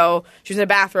this video. She was in a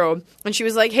bathrobe, and she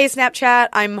was like, hey, Snapchat,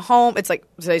 I'm home. It's like,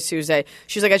 today's Tuesday.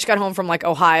 She's like, I just got home from, like,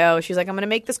 Ohio. She's like, I'm going to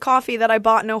make this coffee that I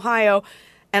bought in Ohio.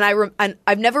 And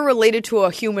I've never related to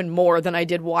a human more than I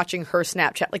did watching her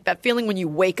Snapchat. Like that feeling when you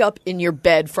wake up in your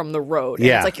bed from the road. And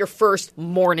it's like your first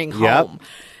morning home.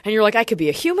 And you're like, I could be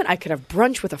a human. I could have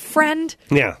brunch with a friend.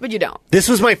 Yeah. But you don't. This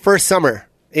was my first summer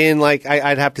in, like,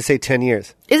 I'd have to say 10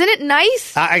 years. Isn't it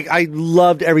nice? I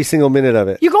loved every single minute of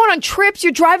it. You're going on trips.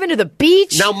 You're driving to the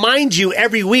beach. Now, mind you,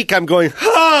 every week I'm going,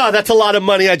 that's a lot of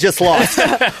money I just lost.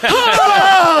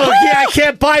 I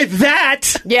can't buy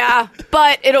that. Yeah,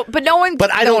 but no one.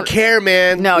 But I don't care,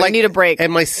 man. No, you need a break.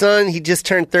 And my son, he just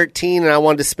turned 13, and I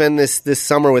wanted to spend this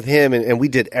summer with him, and we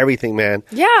did everything, man.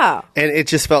 Yeah, and it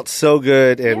just felt so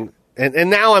good, and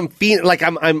now I'm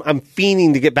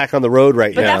fiending to get back on the road now.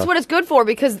 But that's what it's good for,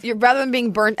 because rather than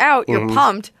being burnt out, you're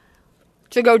pumped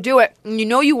to go do it. And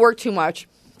you work too much.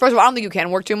 First of all, I don't think you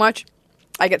can work too much.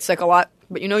 I get sick a lot,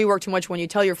 but you work too much when you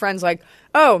tell your friends like,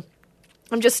 "Oh,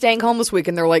 I'm just staying home this week,"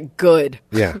 and they're like, "Good."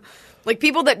 Yeah. Like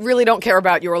people that really don't care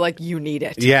about you are like, "You need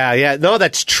it." Yeah. No,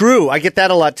 that's true. I get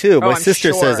that a lot too. My I'm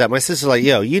sister sure. says that. My sister's like,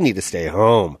 "Yo, you need to stay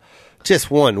home,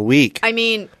 just 1 week." I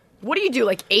mean, what do you do?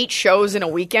 Like 8 shows in a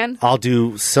weekend? I'll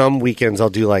do some weekends. I'll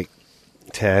do like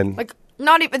 10. Like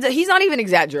not even. He's not even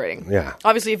exaggerating. Yeah.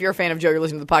 Obviously, if you're a fan of Joe, you're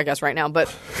listening to the podcast right now.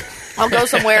 But I'll go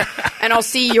somewhere and I'll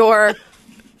see your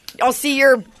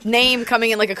name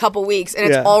coming in like a couple weeks, and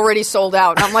it's already sold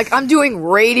out. And I'm like, I'm doing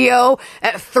radio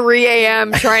at 3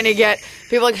 a.m. trying to get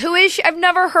people like, who is she? I've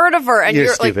never heard of her. And You're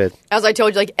like, stupid. as I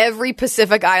told you, like every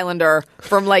Pacific Islander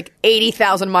from like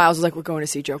 80,000 miles is like, we're going to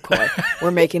see Joe Coy.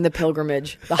 We're making the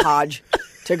pilgrimage, the Hajj,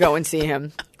 to go and see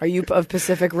him. Are you of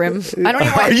Pacific Rim? I don't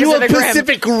even want Are you a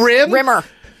Pacific Rim? Rimmer.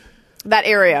 That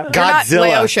area. Godzilla They're not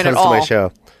Laotian comes at all. to my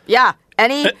show. Yeah.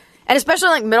 And especially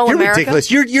like middle You're America. ridiculous.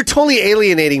 You're totally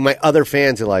alienating my other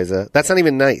fans, Eliza. That's not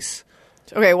even nice.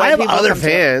 Okay, I have other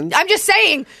fans. I'm just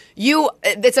saying,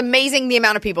 it's amazing the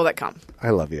amount of people that come.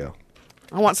 I love you.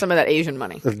 I want some of that Asian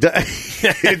money.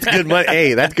 It's good money.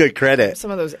 Hey, that's good credit. Some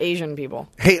of those Asian people.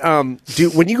 Hey,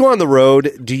 when you go on the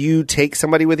road, do you take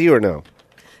somebody with you or no?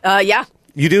 Yeah.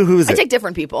 You do? Who is it? I take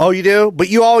different people. Oh, you do? But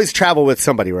you always travel with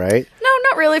somebody, right? No,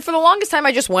 not really. For the longest time,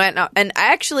 I just went. And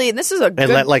actually, this is a good...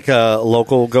 And let like a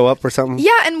local go up or something?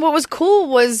 Yeah, and what was cool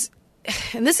was...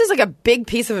 And this is like a big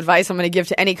piece of advice I'm going to give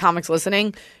to any comics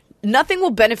listening. Nothing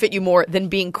will benefit you more than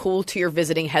being cool to your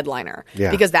visiting headliner.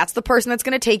 Yeah. Because that's the person that's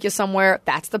going to take you somewhere.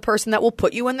 That's the person that will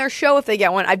put you in their show if they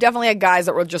get one. I've definitely had guys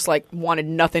that were just like, wanted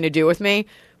nothing to do with me.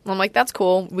 I'm like, that's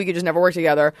cool. We could just never work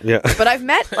together. Yeah. But I've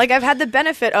had the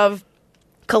benefit of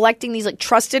collecting these like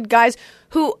trusted guys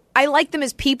who I like them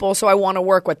as people, so I want to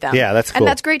work with them. Yeah, that's cool. And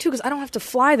that's great too, because I don't have to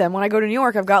fly them. When I go to New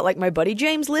York, I've got like my buddy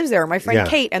James lives there, my friend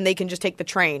Kate, and they can just take the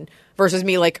train versus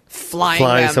me like flying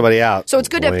them. somebody out. So it's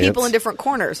good to have people Lance. in different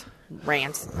corners.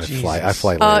 Rants. I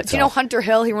fly Lance Do you know out. Hunter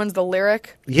Hill? He runs the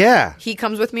Lyric. Yeah. He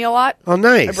comes with me a lot. Oh,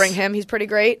 nice. I bring him. He's pretty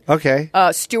great. Okay.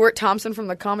 Stuart Thompson from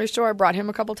the Comedy Store. I brought him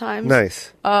a couple times.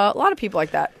 Nice. A lot of people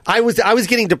like that. I was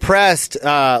getting depressed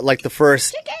like the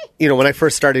first, when I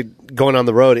first started going on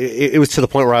the road, it was to the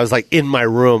point where I was like in my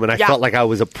room and I felt like I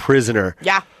was a prisoner.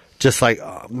 Yeah. Just like,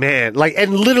 oh, man. Like,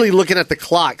 and literally looking at the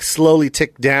clock slowly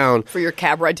tick down. For your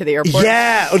cab ride to the airport?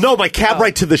 Yeah. Oh, no, my cab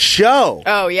ride to the show.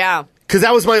 Oh, yeah. Because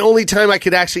that was my only time I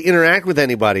could actually interact with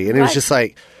anybody. And it was just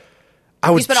like, I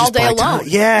was You spent just all day by alone. time.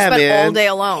 Yeah, You spent man. all day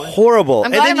alone. Horrible. I'm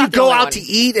And glad then I'm you not the go only out one. to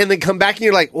eat and then come back and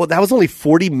you're like, well, that was only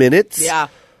 40 minutes? Yeah.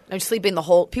 I'm sleeping the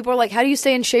whole... People are like, how do you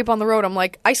stay in shape on the road? I'm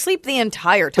like, I sleep the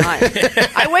entire time.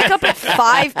 I wake up at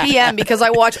 5 p.m. because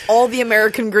I watch all the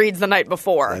American Greeds the night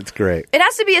before. That's great. It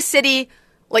has to be a city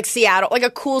like Seattle, like a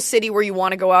cool city where you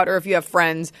want to go out or if you have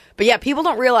friends. But yeah, people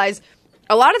don't realize...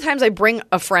 A lot of times I bring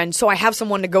a friend so I have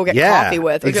someone to go get Yeah, coffee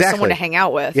with or just someone to hang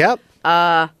out with. Yep.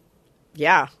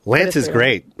 Yeah. Lance is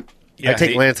great. Yeah, I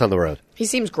take Lance on the road. He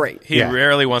seems great. He Yeah.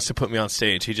 rarely wants to put me on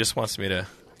stage. He just wants me to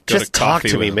go Just to talk coffee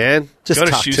to with me, him. man. Just go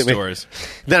to talk shoe to me. stores.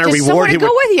 Then I Just reward someone to him.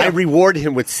 go with you. I reward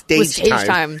him with stage, With stage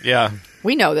time. Yeah.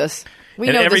 We know this. We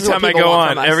And know every this is what time I people go want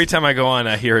on, from us. every time I go on,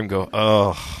 I hear him go,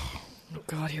 "Oh,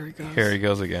 God, here he goes. here he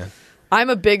goes again." I'm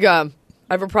a big. I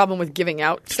have a problem with giving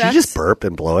out Did sex. you just burp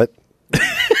and blow it?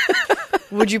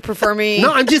 Would you prefer me?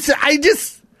 No, I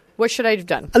just. What should I have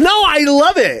done? No, I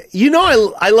love it. You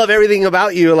know, I love everything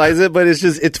about you, Iliza. But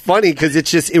it's funny because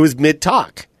it was mid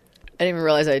talk. I didn't even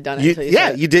realize I had done it until you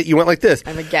said it. You did. You went like this.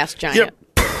 I'm a gas giant.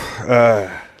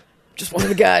 Just one of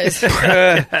the guys.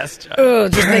 That's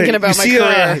Ugh, just thinking about my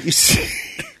career. You see,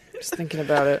 Just thinking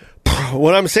about it.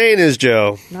 what I'm saying is,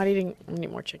 Joe, Not eating. I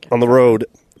need more chicken. on the road.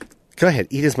 Go ahead,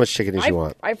 eat as much chicken as you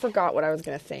want. I forgot what I was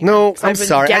going to say. No, 'Cause I'm I've been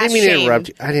sorry. I didn't mean to gas-shamed. interrupt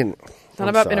you. I didn't. It's not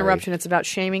about interruption. It's about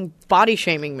body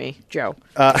shaming me, Joe.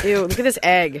 Uh, Ew, look at this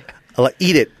egg.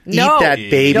 Eat it. No. Eat that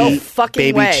baby, No fucking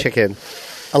baby way. chicken.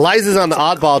 Eliza's on the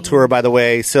Oddball tour, by the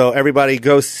way, so everybody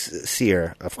go see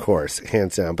her, of course,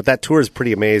 hands down. But that tour is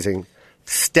pretty amazing.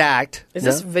 Stacked. Is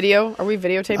this video? Are we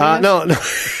videotaping this?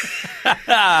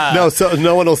 No. No, so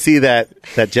no one will see that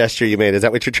gesture you made. Is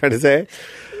that what you're trying to say?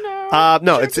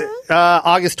 No, it's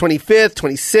August 25th,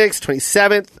 26th,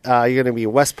 27th. You're going to be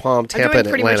in West Palm, Tampa, and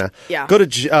pretty much- Atlanta. yeah. Go to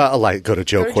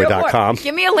joecoy.com.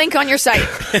 Give me a link on your site.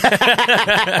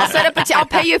 I'll set up I'll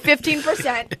pay you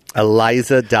 15%.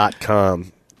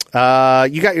 Eliza.com.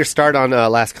 You got your start on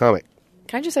Last Comic.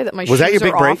 Can I just say that my Was shoes that your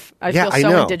big are break? off? I Yeah, feel I so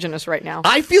know. indigenous right now.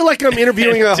 I feel like I'm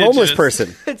interviewing a homeless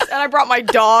person. And I brought my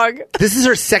dog. This is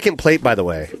her second plate, by the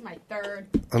way. My third.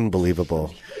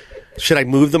 Unbelievable. Should I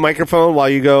move the microphone while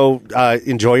you go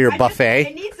enjoy your buffet?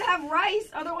 It needs to have rice,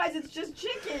 otherwise it's just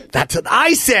chicken. That's what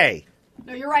I say.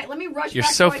 No, you're right. Let me rush You're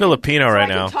back so I can- Filipino so right I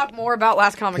can now. talk more about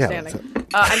Last Comic Yeah, Standing.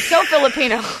 I'm so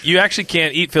Filipino. You actually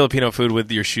can't eat Filipino food with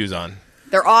your shoes on.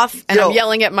 They're off, and Yo. I'm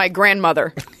yelling at my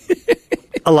grandmother.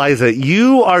 Eliza,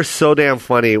 you are so damn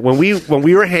funny. When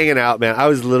we were hanging out, man, I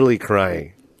was literally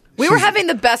crying. We were having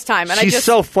the best time, and She's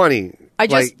so funny. I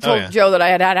just Like, told Oh, yeah. Joe that I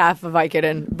had half of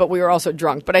Vicodin, but we were also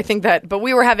drunk. But I think but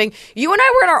we were having, you and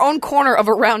I were in our own corner of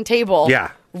a round table.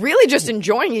 Yeah. Really just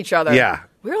enjoying each other. Yeah.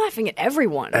 We were laughing at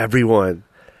everyone. everyone.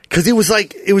 Because it was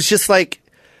just like,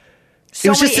 So it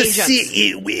was many just to agents.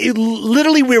 see.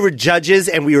 Literally, we were judges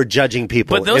and we were judging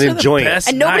people But those and are the enjoying best.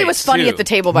 it. And nobody was nights, funny too. at the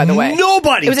table, by the way.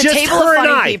 Nobody. It was a just table her of and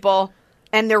funny I. people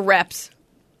and their reps.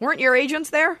 Weren't your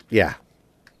agents there? Yeah.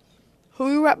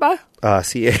 Who you rep by?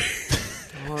 CA.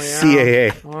 Oh, yeah.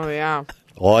 CAA. Oh, yeah.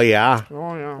 Oh, yeah.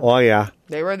 Oh, yeah. Oh, yeah.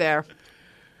 They were there.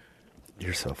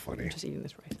 You're so funny. Just eating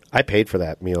this rice. I paid for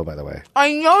that meal, by the way.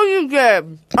 I know you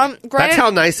did. Granted, That's how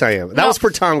nice I am. That No. was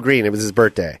for Tom Green. It was his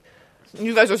birthday.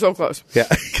 you guys are so close. Yeah.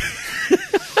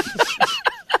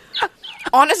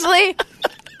 Honestly,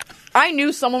 I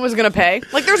knew someone was going to pay.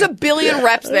 Like, there's a billion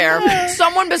reps there.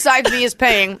 Someone besides me is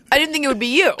paying. I didn't think it would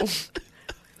be you.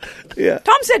 Yeah.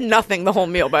 Tom said nothing the whole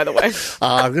meal, by the way.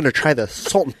 I'm going to try the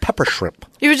salt and pepper shrimp.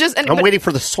 He was just. I'm but waiting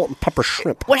for the salt and pepper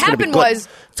shrimp. What It's gonna be happened good. was-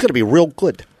 It's going to be real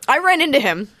good. I ran into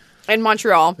him in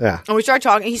Montreal. Yeah. And we started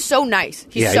talking. He's so nice.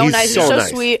 He's Yeah, so he's nice. so He's so nice.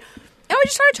 sweet. And we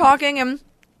just started talking, and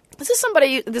this is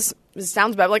somebody. This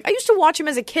sounds bad. Like, I used to watch him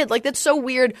as a kid. Like, that's so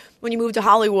weird when you move to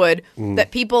Hollywood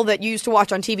that people that you used to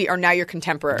watch on TV are now your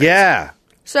contemporaries. Yeah.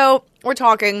 So we're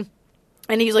talking,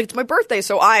 and he's like, "It's my birthday."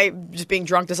 So I, just being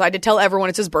drunk, decided to tell everyone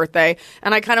it's his birthday,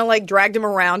 and I kind of like dragged him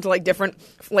around to like different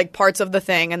like parts of the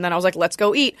thing, and then I was like, "Let's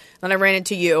go eat." Then I ran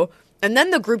into you, and then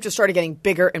the group just started getting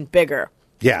bigger and bigger.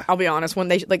 Yeah. I'll be honest.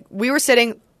 When we were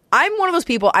sitting, I'm one of those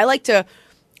people. I like to.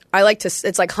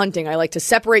 It's like hunting. I like to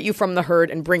separate you from the herd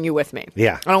and bring you with me.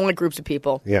 Yeah. I don't like groups of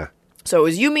people. Yeah. So it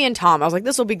was you, me, and Tom. I was like,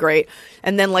 this will be great.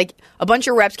 And then, like, a bunch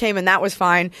of reps came, and that was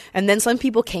fine. And then some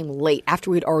people came late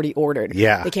after we'd already ordered.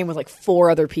 Yeah. They came with, like,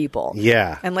 4 other people.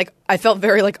 Yeah. And, like, I felt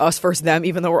very, like, us versus them,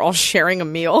 even though we're all sharing a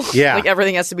meal. Yeah. Like,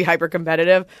 everything has to be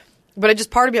hyper-competitive. But it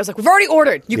just, part of me, I was like, we've already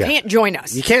ordered. You Yeah. can't join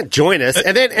us. You can't join us.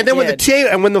 And then when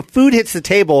did. when the food hits the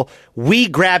table, we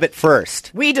grab it first.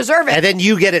 We deserve it. And then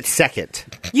you get it second.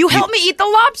 You helped me eat the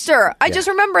lobster. I just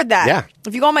remembered that. Yeah.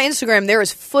 If you go on my Instagram, there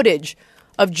is footage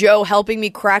of Joe helping me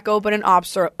crack open a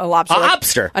lobster. An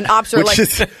lobster,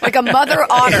 like, like a mother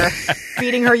otter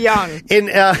feeding her young. In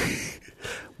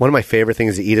one of my favorite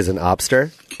things to eat is an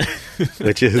lobster,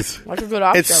 which is Like a good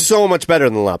lobster. it's so much better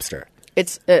than lobster.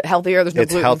 It's healthier. There's no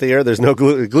It's gluten. healthier. There's no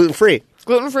gluten free.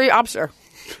 Gluten-free lobster.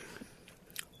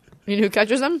 You know who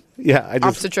catches them? Yeah, I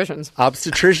just Obstetricians.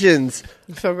 obstetricians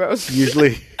So gross.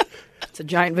 usually It's a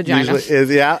giant vagina Usually is,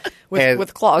 yeah.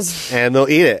 with claws. And they'll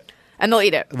eat it. And they'll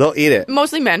eat it. They'll eat it.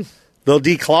 Mostly men. They'll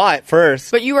declaw it first.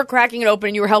 But you were cracking it open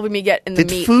and you were helping me get in the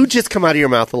Did meat. food just come out of your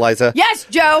mouth, Eliza? Yes,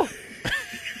 Joe.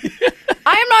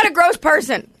 I am not a gross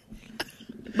person.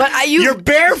 But You're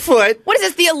barefoot. What is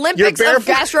this? The Olympics You're of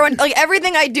gastro and like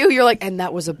everything I do, you're like, and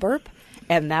that was a burp.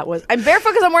 And that was I'm barefoot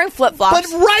because I'm wearing flip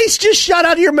flops. But rice just shot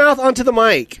out of your mouth onto the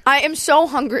mic. I am so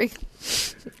hungry.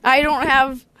 I don't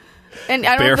have the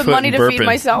money to Barefoot and feed burping.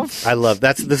 myself.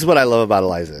 This is what I love about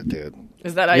Eliza, dude.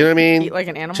 Is that You know what I mean? eat like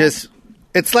an animal?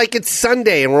 It's like it's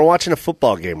Sunday and we're watching a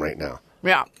football game right now.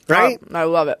 Yeah. Right? I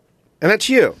love it. And that's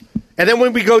you. And then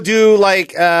when we go do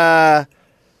like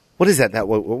what is that?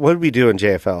 What did we do in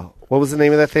JFL? What was the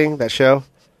name of that thing? That show?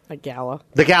 A gala.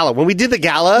 The gala. When we did the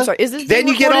gala, I'm sorry, is this then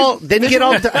being you get all. recorded? Then you get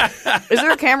all. Is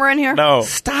there a camera in here? No.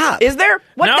 Stop. Is there?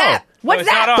 What's No. that? What's No, it's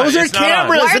that? not on. Those are It's not on.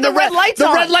 cameras. Why are and the red lights The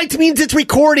on? red lights means it's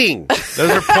recording.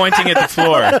 Those are pointing at the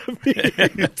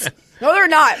floor. No, they're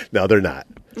not. No, they're not.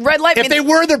 Red light. If they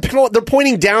were, they're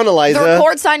pointing down, Eliza. the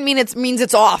record sign means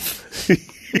it's off.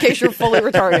 In case you're fully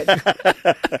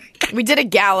retarded. We did a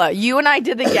gala. You and I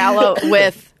did the gala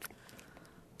with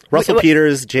Russell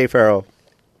Peters, Jay Farrow.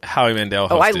 Howie Mandel.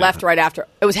 Oh, I hosted. left right after.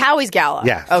 It was Howie's gala.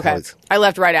 Yeah, Okay. Howie's. I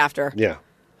left right after. Yeah.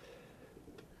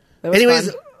 That was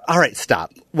Anyways, fun. all right,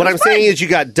 stop. What I'm was saying fun. is, you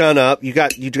got done up. You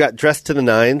got dressed to the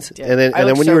nines, and then I and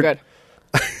then looked when so you were good.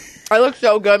 I looked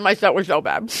so good. My set was so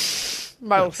bad.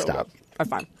 But I looked so stop. good. I'm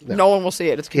fine. No one will see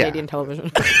it. It's Canadian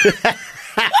television.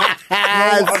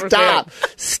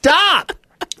 Stop.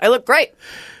 I look great.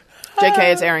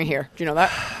 JK, it's airing here. Do you know that?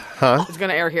 Huh? It's going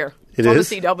to air here. It It's on is?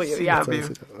 the CW. Yeah.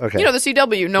 Okay. You know the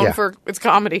CW, known Yeah. for its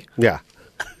comedy. Yeah.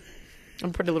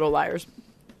 And Pretty Little Liars.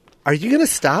 Are you going to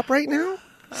stop right now?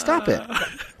 Stop it,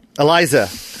 Eliza.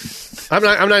 I'm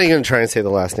not even going to try and say the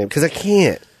last name because I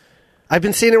can't. I've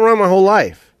been saying it wrong my whole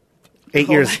life. 8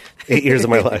 years. 8 years of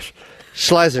my life.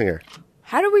 Schlesinger.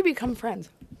 How did we become friends?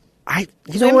 You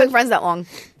We know haven't what? been friends that long.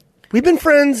 We've been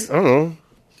friends. I don't know.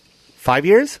 5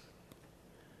 years.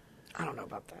 I don't know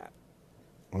about that.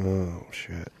 Oh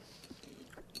shit.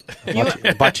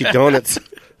 I bought you donuts.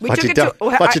 We Bought took you it to-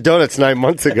 bought you donuts 9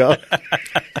 months ago.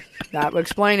 That would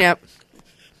explain it.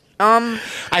 I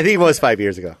think it was 5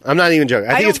 years ago. I'm not even joking.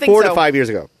 I think don't it's think 4 to so. 5 years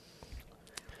ago.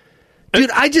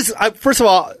 Dude, first of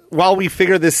all, while we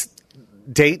figure this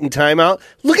date and time out,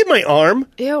 look at my arm.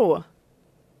 Ew.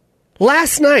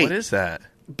 Last night. What is that?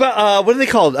 But what are they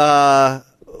called?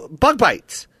 Bug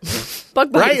bites.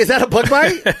 Bug bites. Right? Is that a bug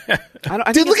bite?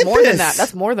 I Dude, think look it's at more this. than that.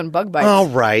 That's more than bug bites. All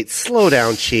right. Slow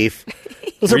down, Chief.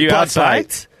 Those Were are you bug outside?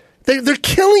 bites. They're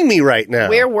killing me right now.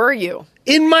 Where were you?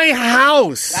 In my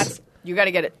house. You got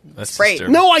to get it That's sprayed.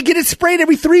 disturbing. No, I get it sprayed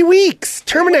every 3 weeks.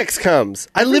 Terminex comes.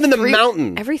 I live in the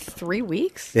mountain. Every 3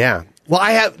 weeks? Yeah. Well,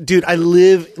 I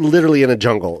live literally in a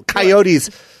jungle. Coyotes,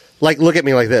 look at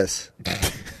me like this.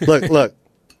 Look.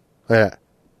 Yeah.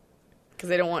 Because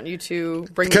they don't want you to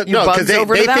bring No, your because bugs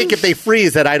over they to them? think if they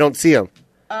freeze that I don't see them.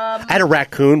 I had a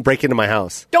raccoon break into my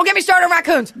house. Don't get me started on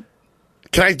raccoons.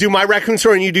 Can I do my raccoon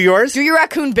story and you do yours? Do your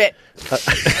raccoon bit.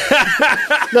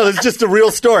 No, it's just a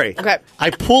real story. Okay. I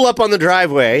pull up on the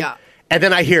driveway, Yeah. and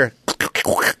then I hear,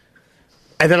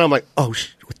 and then I'm like, oh,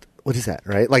 what is that,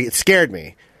 right? Like, it scared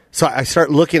me. So I start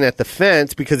looking at the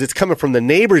fence because it's coming from the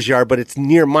neighbor's yard, but it's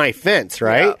near my fence,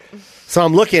 right? Yeah. So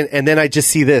I'm looking, and then I just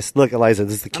see this. Look, Eliza,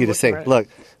 this is the cutest looking thing. right. Look,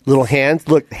 little hands.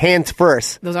 Look, hands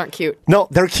first. Those aren't cute. No,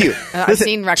 they're cute. I've Listen,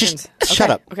 seen raccoons. just shut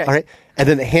Okay, up. okay. All right. And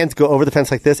then the hands go over the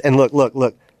fence like this, and look.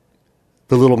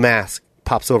 The little mask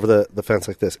pops over the fence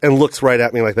like this and looks right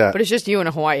at me like that. But it's just you in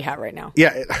a Hawaii hat right now.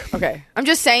 Yeah. Okay. I'm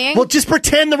just saying. Well, just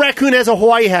pretend the raccoon has a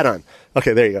Hawaii hat on.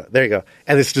 Okay, there you go.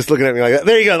 And it's just looking at me like that.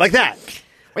 There you go, like that.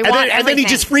 We And want then he everything.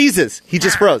 just freezes. He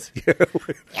just froze.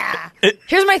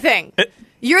 Here's my thing.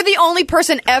 You're the only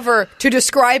person ever to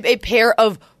describe a pair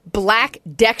of black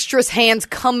dexterous hands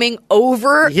coming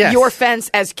over Yes. your fence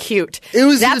as cute. It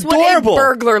was That's adorable. what a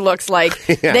burglar looks like.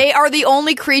 Yeah. They are the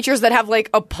only creatures that have like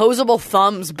opposable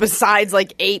thumbs besides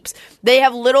like apes. They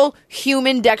have little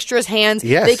human dexterous hands.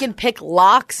 Yes. They can pick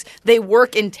locks. They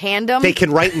work in tandem. They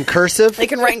can write in cursive. They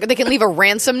can write. They can leave a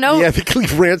ransom note. Yeah, they can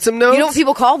leave ransom notes. You know what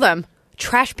people call them?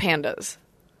 Trash pandas.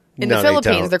 In No, the they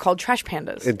Philippines, don't. they're called trash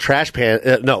pandas. And trash pandas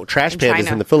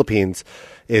China. in the Philippines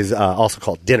is also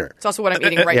called dinner. It's also what I'm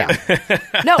eating right now.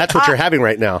 No, That's what you're having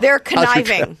right now. They're How's your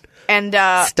conniving. And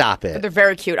Stop it. They're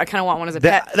very cute. I kind of want one as a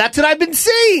pet. That's what I've been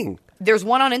saying. There's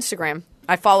one on Instagram.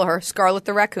 I follow her, Scarlet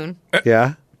the raccoon,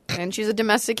 Yeah. and she's a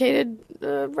domesticated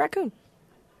raccoon.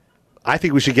 I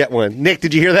think we should get one. Nick,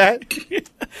 did you hear that?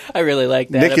 I really like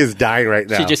that. Nick is dying right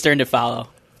now. She just earned a follow.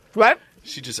 What?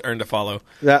 She just earned a follow.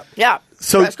 Yeah. Yeah.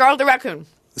 So- Scarlet the raccoon.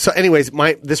 So, anyways,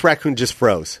 this raccoon just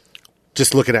froze,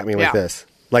 just looking at me like this.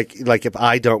 Like if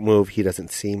I don't move, he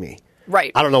doesn't see me.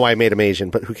 Right. I don't know why I made him Asian,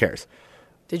 but who cares?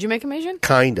 Did you make him Asian?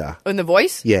 Kinda. In the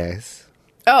voice? Yes.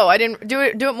 Oh, I didn't do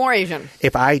it. Do it more Asian.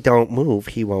 If I don't move,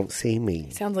 he won't see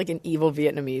me. Sounds like an evil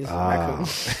Vietnamese raccoon.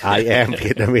 I am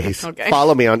Vietnamese. Okay.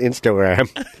 Follow me on Instagram.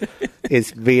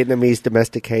 It's Vietnamese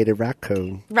domesticated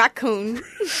raccoon. Raccoon.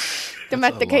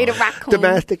 Domesticated raccoon.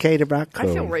 Domesticated raccoon.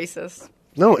 I feel racist.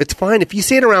 No, it's fine. If you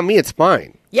say it around me, it's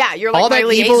fine. Yeah, you're like my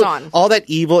liaison. All that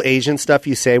evil Asian stuff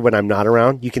you say when I'm not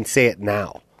around, you can say it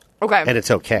now. Okay. And it's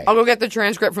okay. I'll go get the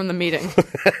transcript from the meeting.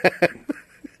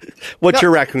 What's your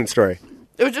raccoon story?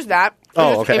 It was just that.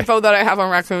 Okay. Info that I have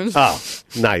on raccoons. Oh,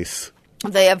 nice.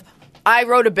 I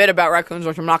wrote a bit about raccoons,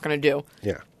 which I'm not going to do.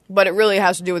 Yeah. But it really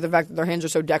has to do with the fact that their hands are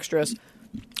so dexterous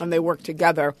and they work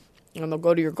together. And they'll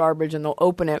go to your garbage and they'll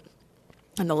open it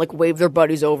and they'll like wave their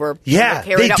buddies over. Yeah,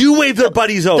 they do wave their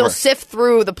buddies over. They'll sift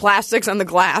through the plastics and the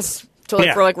glass for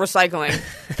recycling.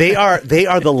 They are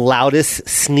the loudest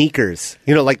sneakers.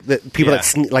 You know, like the people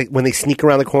that like when they sneak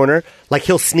around the corner. Like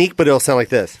he'll sneak, but it'll sound like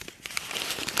this.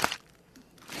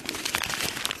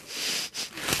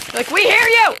 Like, we hear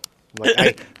you!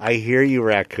 Like, I hear you,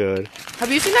 raccoon.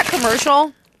 Have you seen that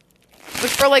commercial?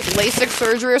 It's for like LASIK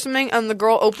surgery or something, and the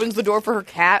girl opens the door for her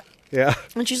cat. Yeah.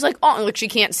 And she's like, oh, like she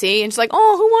can't see. And she's like,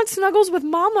 oh, who wants snuggles with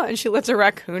mama? And she lets a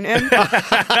raccoon in. I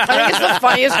think it's the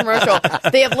funniest commercial.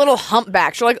 They have little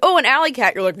humpbacks. You're like, oh, an alley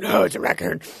cat. You're like, no, it's a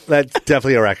raccoon. That's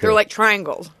definitely a raccoon. They're like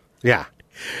triangles. Yeah.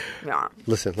 Yeah.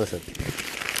 Listen.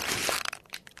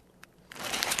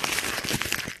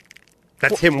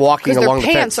 That's him walking along the fence.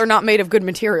 Because their pants are not made of good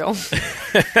material.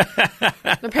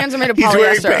 Their pants are made of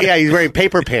polyester. He's wearing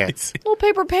paper pants. Little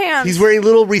paper pants. He's wearing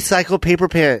little recycled paper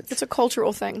pants. It's a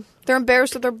cultural thing. They're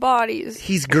embarrassed of their bodies.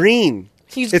 He's green.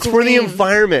 It's for the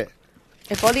environment.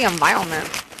 It's for the environment.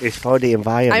 It's for the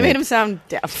environment. I made him sound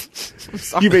deaf. I'm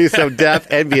sorry. You made him sound deaf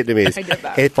and Vietnamese. I did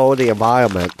that. It's for the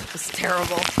environment. It's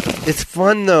terrible. It's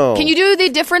fun, though. Can you do the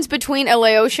difference between a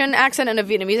Laotian accent and a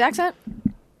Vietnamese accent?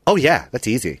 Oh, yeah. That's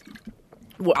easy.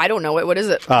 Well, I don't know it. What is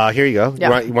it? Here you go.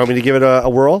 Yeah. You want me to give it a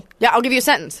whirl? Yeah, I'll give you a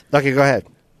sentence. Okay, go ahead.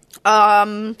 Let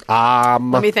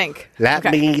me think. Let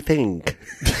me think.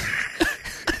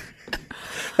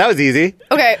 That was easy.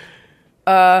 Okay.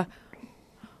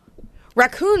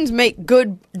 Raccoons make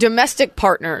good domestic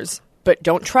partners, but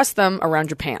don't trust them around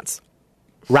your pants.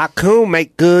 Raccoon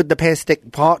make good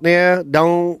domestic partner.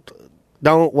 Don't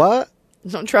what?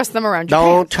 Don't trust them around your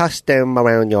Don't pants. trust them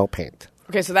around your pants.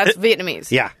 Okay, so that's Vietnamese.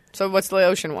 Yeah. So what's the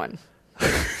Laotian one? Is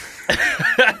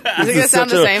it going to sound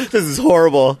the same? This is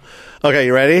horrible. Okay,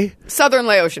 you ready? Southern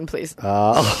Laotian, please.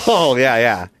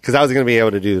 Yeah. Because I was going to be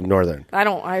able to do the northern.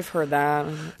 I've heard that.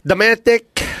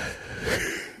 Domestic.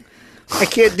 I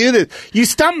can't do this. You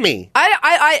stumped me.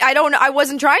 I don't know. I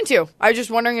wasn't trying to. I was just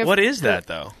wondering if... What is that,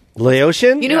 though?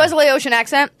 Laotian? You know who has a Laotian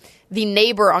accent? The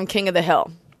neighbor on King of the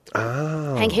Hill.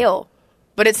 Oh. Hank Hill.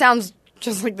 But it sounds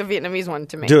just like the Vietnamese one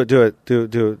to me. Do it.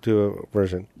 Do a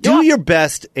version. Do your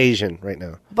best Asian right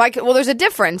now. Well, there's a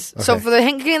difference. Okay. So for the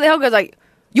Hank King of the Hill goes like,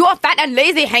 you are fat and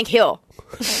lazy, Hank Hill.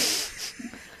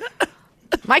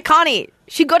 My Connie,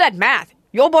 she good at math.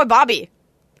 Your boy Bobby,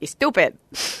 he's stupid.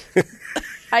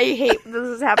 I hate this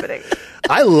is happening.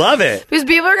 I love it. Because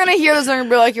people are going to hear this and they're going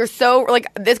to be like, you're so, like,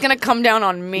 it's going to come down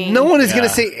on me. No one is going to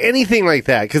say anything like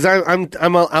that because I'm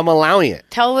allowing it.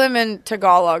 Tell them in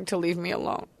Tagalog to leave me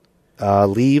alone.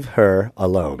 Leave her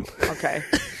alone. Okay.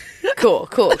 Cool.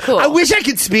 I wish I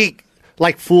could speak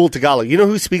like full Tagalog. You know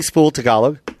who speaks full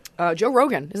Tagalog? Joe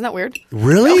Rogan. Isn't that weird?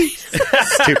 Really?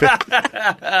 Stupid.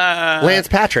 Lance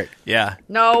Patrick. Yeah.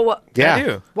 No. Yeah. I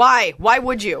do. Why? Why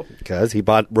would you? Because he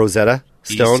bought Rosetta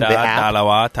Stone, Isa, the app.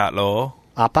 dalawa, tatlo.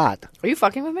 Apat. Are you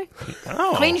fucking with me?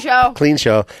 Oh. Clean show. Clean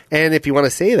show. And if you want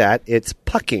to say that, it's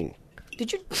pucking.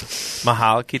 Did you?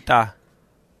 Mahal kita.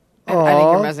 I think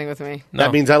you're messing with me. No.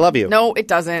 That means I love you. No, it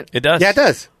doesn't. It does. Yeah, it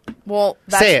does. Well,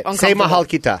 that's Say it. Say uncomfortable. mahal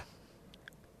kita.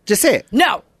 Just say it.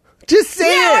 No. Just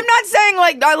say it. I'm not saying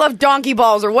like I love donkey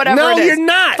balls or whatever No, it is. you're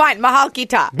not. Fine, mahal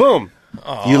kita. Boom.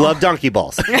 You love donkey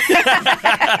balls.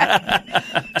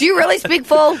 Do you really speak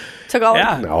full Tagalog?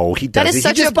 Yeah. No, he That doesn't. is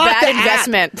such he a just bought bad the app.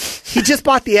 investment. He just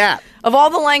bought the app. Of all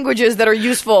the languages that are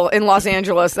useful in Los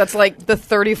Angeles, that's like the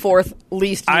 34th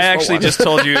least useful I actually one. just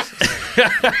told you.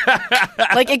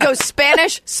 Like it goes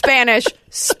Spanish, Spanish,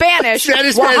 Spanish,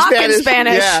 Spanish, Oaxacan Spanish.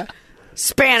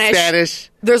 Spanish, Yeah.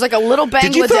 Spanish. There's like a little Bangladesh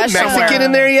Did you throw Mexican somewhere.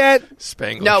 in there yet?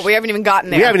 Spanglish. No, we haven't even gotten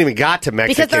there. We haven't even got to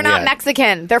Mexican because they're not yet.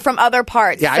 Mexican. They're from other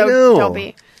parts. Yeah, I so know. Don't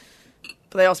be.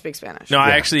 But they all speak Spanish. No,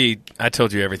 Yeah. I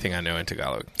told you everything I know in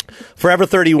Tagalog. Forever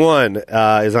 31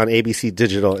 is on ABC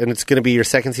Digital, and it's going to be your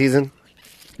second season?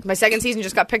 My second season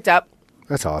just got picked up.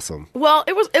 That's awesome. Well,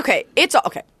 it was okay. It's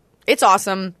okay. It's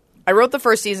awesome. I wrote the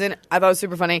first season. I thought it was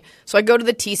super funny. So I go to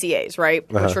the TCAs, right?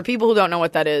 Which for people who don't know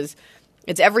what that is,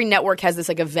 it's every network has this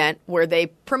like event where they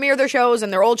premiere their shows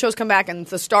and their old shows come back, and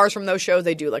the stars from those shows,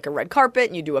 they do like a red carpet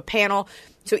and you do a panel.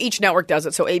 So each network does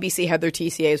it. So ABC had their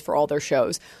TCAs for all their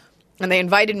shows. And they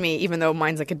invited me, even though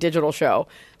mine's like a digital show.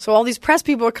 So all these press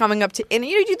people are coming up to, and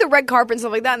you do the red carpet and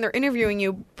stuff like that, and they're interviewing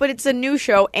you, but it's a new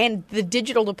show, and the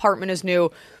digital department is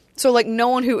new. So, like, no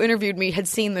one who interviewed me had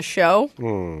seen the show.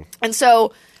 And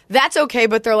so that's okay,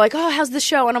 but they're like, oh, how's the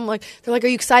show? And I'm like, they're like, are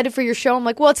you excited for your show? I'm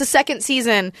like, well, it's a second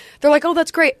season. They're like, oh,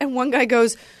 that's great. And one guy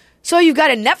goes, so you've got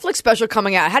a Netflix special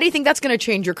coming out. How do you think that's going to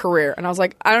change your career? And I was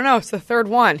like, I don't know. It's the third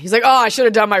one. He's like, oh, I should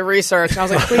have done my research. And I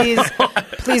was like,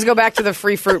 please go back to the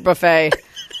free fruit buffet.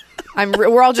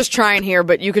 We're all just trying here,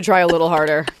 but you could try a little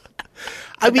harder.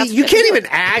 I mean, you can't even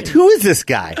act. Who is this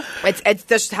guy? It's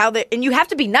just how they, and you have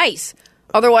to be nice.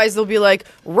 Otherwise, they'll be like,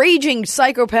 raging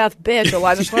psychopath bitch,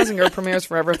 Iliza Shlesinger premieres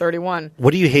Forever 31.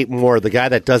 What do you hate more, the guy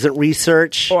that doesn't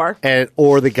research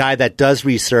or the guy that does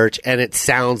research and it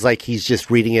sounds like he's just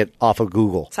reading it off of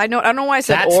Google? Side note, I don't know why I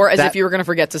said if you were going to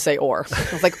forget to say or. I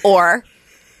was like, or.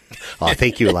 Oh,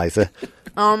 thank you, Iliza.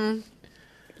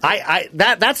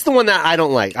 That's the one that I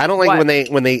don't like. I don't like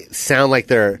when they sound like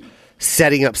they're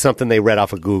setting up something they read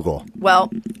off of Google.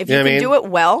 Well, if you can do it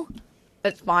well,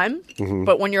 that's fine. Mm-hmm.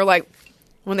 But when you're like,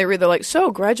 when they read, they're like, so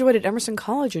graduated Emerson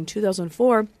College in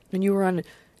 2004, and you were on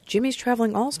Jimmy's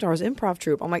Traveling All-Stars improv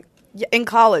troupe. I'm like, yeah, in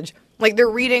college. Like, they're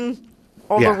reading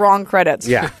all the wrong credits.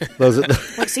 Yeah. Those are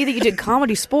like, see that you did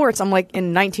comedy sports. I'm like,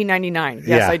 in 1999.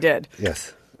 Yes, I did.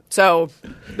 Yes. So,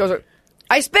 those are...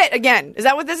 I spit again. Is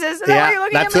that what this is? Is that why you're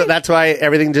looking at me? That's why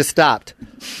everything just stopped.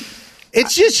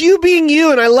 It's just you being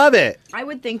you, and I love it. I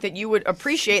would think that you would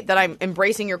appreciate that I'm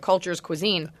embracing your culture's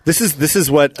cuisine. This is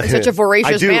what in such a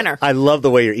voracious manner. I love the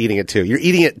way you're eating it too. You're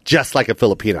eating it just like a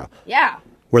Filipino. Yeah.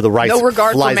 Where the rice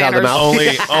flies out of the mouth.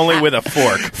 Only with a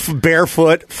fork.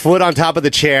 Barefoot, foot on top of the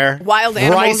chair. Wild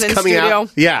animals rice in coming studio.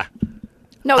 Out. Yeah.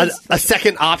 No, a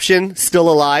second option, still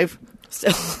alive.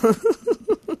 It's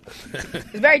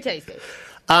very tasty.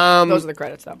 Those are the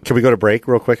credits, though. Can we go to break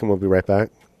real quick and we'll be right back?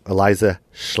 Iliza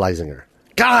Shlesinger.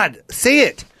 God, say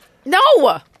it. No.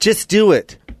 Just do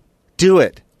it. Do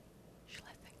it.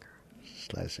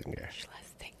 Shlesinger.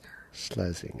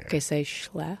 Okay, say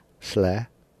Schle.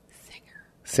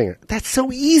 Singer. That's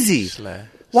so easy.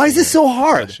 Why is this so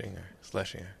hard?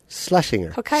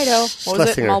 Shlesinger. Hokkaido. What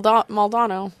was it?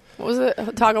 Maldano. What was it?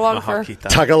 Tagalog for?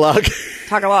 Tagalog.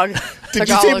 Did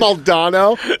you say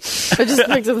Maldano? I just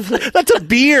picked it. That's a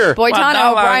beer.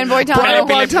 Boitano. Brian Boitano. Brian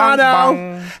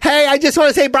Boitano. Hey, I just want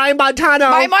to say Brian Boitano.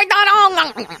 Brian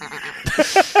Boitano.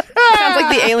 Sounds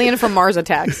like the alien from Mars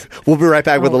Attacks. We'll be right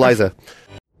back with Iliza.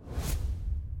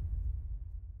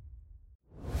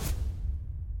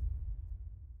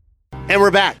 And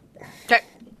we're back. Okay.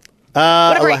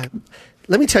 What a break.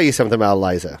 Let me tell you something about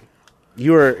Iliza.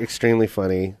 You are extremely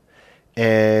funny,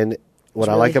 and what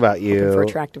I like about you... For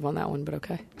attractive on that one, but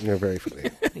okay. You're very funny.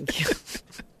 Thank you.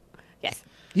 Yes.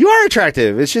 You are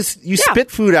attractive. It's just, you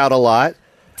spit food out a lot.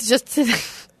 It's just...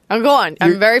 I'm going.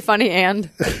 I'm very funny, and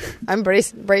I'm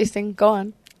bracing. Go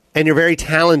on. And you're very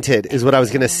talented, is what I was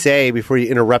going to say before you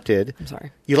interrupted. I'm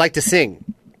sorry. You like to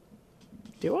sing.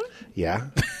 Do I? Yeah,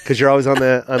 because you're always on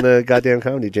the goddamn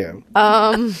Comedy Jam.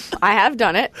 I have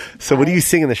done it. So what do you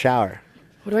sing in the shower?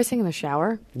 What do I sing in the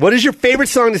shower? What is your favorite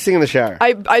song to sing in the shower?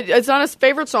 It's not a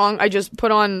favorite song. I just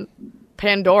put on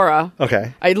Pandora.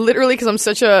 Okay. I literally, because I'm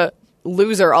such a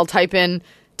loser, I'll type in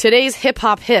today's hip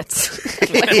hop hits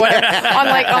on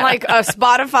a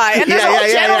Spotify, and there's a whole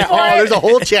channel for it. There's a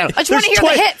whole channel. I just want to hear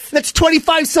the hits. That's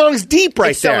 25 songs deep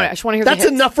right there. I just want to hear the hits.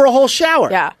 That's enough for a whole shower.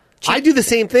 Yeah. I do the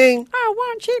same thing. I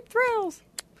want cheap thrills.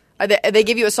 They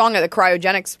give you a song at the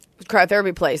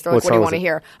cryotherapy place. They're like, what do you want to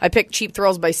hear? I picked Cheap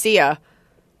Thrills by Sia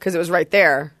because it was right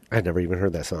there. I'd never even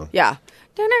heard that song. Yeah.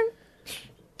 Dun-dun,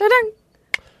 dun-dun.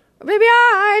 Baby,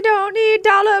 I don't need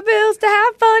dollar bills to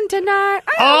have fun tonight.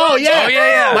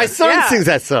 Yeah. My son sings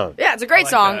that song. Yeah, it's a great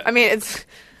song. That. I mean, it's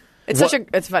fun.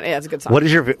 Yeah, it's a good song. What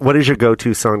is your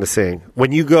go-to song to sing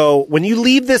when you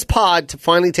leave this pod to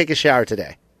finally take a shower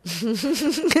today? When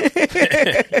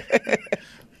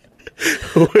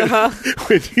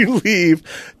you leave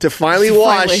to finally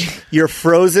wash your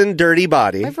frozen dirty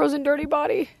body. My frozen dirty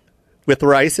body. With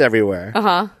rice everywhere.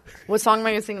 Uh-huh. What song am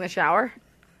I going to sing in the shower?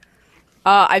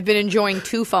 I've been enjoying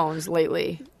 2 phones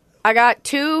lately. I got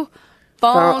 2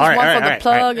 phones, one for the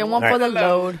plug and one for the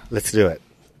load. Let's do it.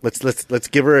 Let's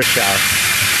give her a shower.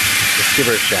 Let's give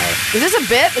her a shower. Is this a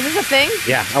bit? Is this a thing?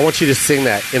 Yeah, I want you to sing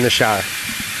that in the shower.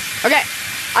 Okay.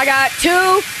 I got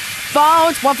 2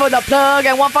 phones, one for the plug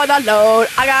and one for the load.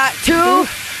 I got 2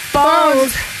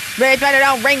 phones. Ring,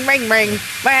 ring, ring, ring.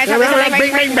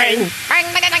 Ring, ring, ring.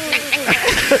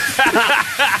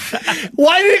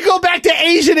 Why did it go back to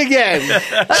Asian again?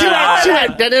 She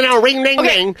went, ring, ring,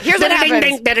 Okay, ring. here's what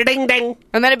happens. Ding, ding, ding.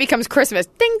 And then it becomes Christmas.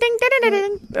 Ding, ding, ding, ding,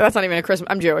 ding. That's not even a Christmas.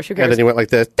 I'm Jewish. Who cares? And then he went like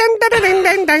this. Ding, ding, ding,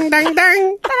 ding, ding, ding,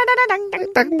 ding.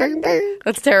 Ding, ding, ding.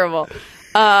 That's terrible.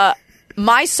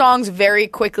 My songs very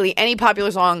quickly, any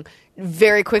popular song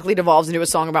very quickly devolves into a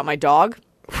song about my dog.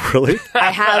 Really?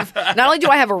 I have, not only do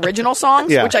I have original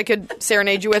songs, Yeah. which I could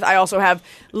serenade you with, I also have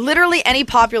literally any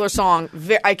popular song,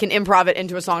 I can improv it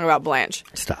into a song about Blanche.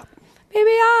 Stop. Baby,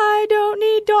 I don't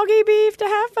need doggy beef to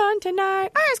have fun tonight.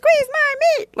 I squeeze my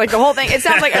meat. Like the whole thing. It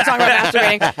sounds like a song about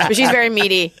masturbating, but she's very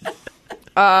meaty.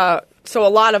 So a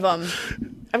lot of them.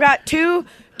 I've got 2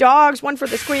 dogs, one for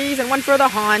the squeeze and one for the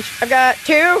haunch. I've got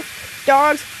 2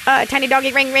 dogs, tiny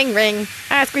doggy ring, ring, ring.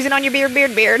 Squeezing on your beard,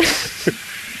 beard, beard.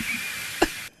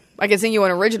 I can sing you an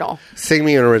original. Sing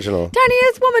me an original.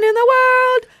 Tiniest woman in the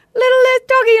world, littlest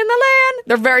doggy in the land.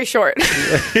 They're very short.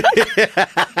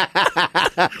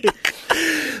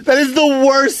 That is the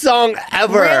worst song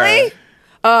ever. Really?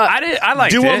 I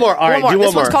liked Do it. one more. All right, One do more. one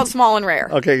This more. one's called Small and Rare.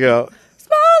 Okay, go.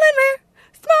 Small and rare,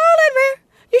 small and rare.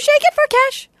 You shake it for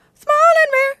cash. Small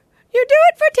and rare. You do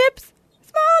it for tips.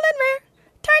 Small and rare.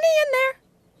 Tiny in there.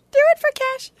 Do it for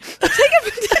cash. Take it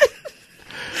for tips.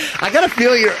 I got a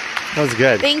feeling that was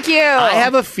good. Thank you. I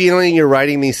have a feeling you're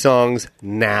writing these songs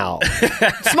now.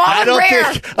 Small and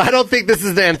rare. I don't think this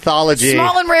is an anthology.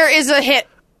 Small and rare is a hit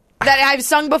that I've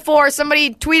sung before.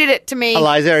 Somebody tweeted it to me.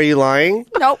 Eliza, are you lying?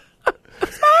 Nope.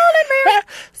 Small and rare.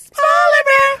 Small and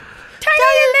rare.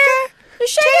 Tiny in there. You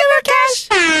shake it for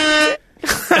cash.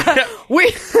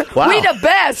 we the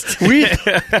best.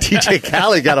 DJ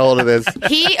Khaled got a hold of this.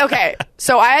 Okay.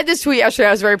 So I had this tweet yesterday.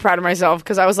 I was very proud of myself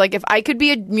because I was like, if I could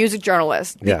be a music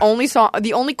journalist, Yeah.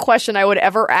 the only question I would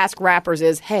ever ask rappers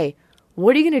is, hey,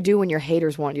 what are you going to do when your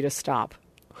haters want you to stop?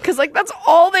 Because like that's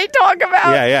all they talk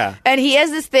about. Yeah, yeah. And he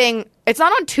has this thing. It's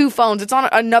not on 2 phones. It's on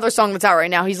another song that's out right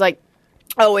now. He's like,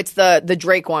 oh, it's the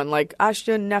Drake one. Like, I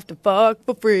shouldn't have to fuck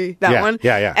for free. That one.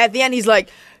 Yeah, yeah. At the end, he's like,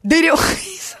 they didn't.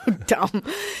 He's so dumb.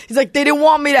 He's like, they didn't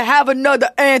want me to have another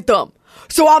anthem,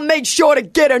 so I made sure to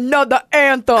get another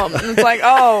anthem. And it's like,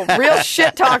 oh, real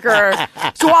shit talker.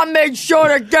 So I made sure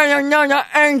to get another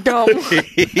anthem.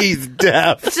 He's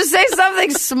deaf. Just say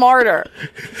something smarter.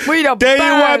 We the They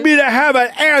didn't want me to have an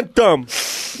anthem,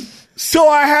 so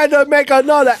I had to make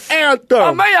another anthem.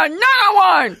 I made another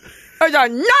one. There's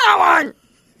another one.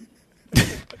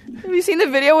 Have you seen the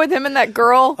video with him and that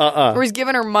girl where he's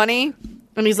giving her money?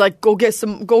 And he's like, go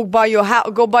buy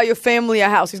your family a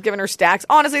house. He's giving her stacks.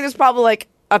 Honestly, there's probably like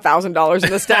 $1,000 in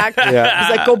the stack. Yeah.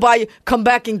 He's like, come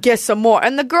back and get some more.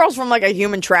 And the girl's from like a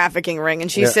human trafficking ring, and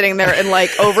she's sitting there in like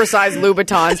oversized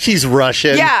Louboutins. She's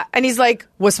Russian. Yeah, and he's like,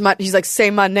 he's like,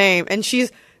 say my name. And she's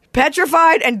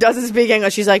petrified and doesn't speak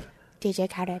English. She's like, DJ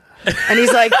Khaled. And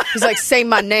he's like, say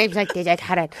my name. He's like, DJ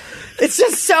Khaled. It's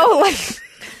just so like,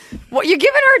 what, you're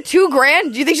giving her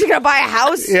 $2,000? Do you think she's gonna buy a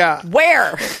house? Yeah.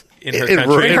 Where? In her In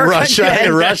country. Russia.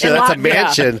 In Russia. In That's a Latvia.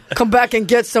 mansion. Come back and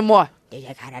get some more.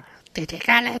 DJ Khaled. DJ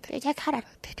Khaled. DJ Khaled.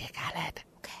 DJ Khaled.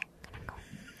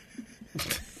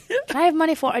 Okay. Can I have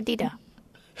money for Adidas?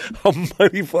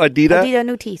 Money for Adidas? Adidas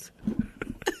new teeth.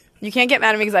 You can't get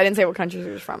mad at me because I didn't say what country she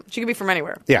was from. She could be from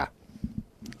anywhere. Yeah.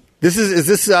 Is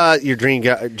this your dream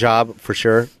job for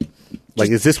sure? Like,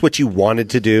 is this what you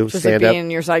wanted to do? Just like Stand up? being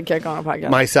your sidekick on a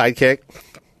podcast. My sidekick?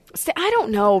 I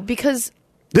don't know, because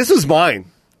This was mine.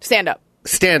 stand up.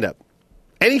 Stand up.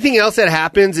 Anything else that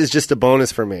happens is just a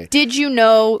bonus for me. Did you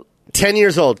know? 10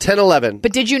 years old, 10, 11.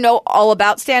 But did you know all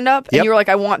about stand up? And Yep. you were like,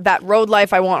 I want that road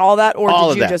life. I want all that. Or All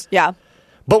did of you that. just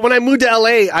But when I moved to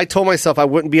LA, I told myself I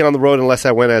wouldn't be on the road unless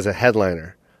I went as a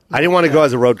headliner. I didn't want to go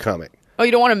as a road comic. Oh,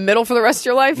 you don't want to middle for the rest of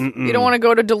your life? You don't want to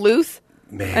go to Duluth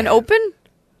and open?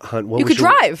 Hun, what You was could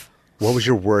drive. What was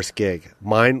your worst gig?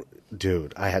 Mine,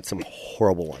 dude, I had some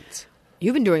horrible ones.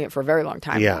 You've been doing it for a very long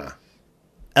time. Yeah.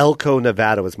 Elko,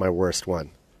 Nevada was my worst one,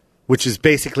 which is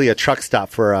basically a truck stop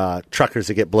for truckers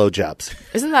to get blowjobs.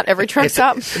 Isn't that every truck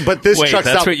stop? But this Wait, truck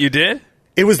that's stop, what you did?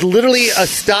 it was literally a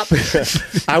stop.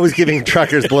 I was giving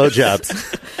truckers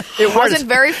blowjobs. It wasn't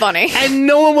very funny. And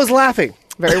no one was laughing.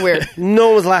 Very weird. No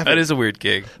one was laughing. That is a weird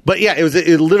gig. But yeah, it was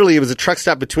a truck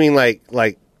stop between like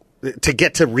to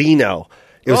get to Reno.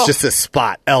 It was just a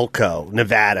spot, Elko,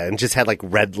 Nevada, and just had like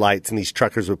red lights, and these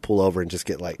truckers would pull over and just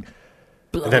get like,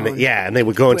 and then and they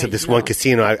would go into this one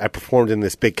casino. I performed in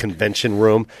this big convention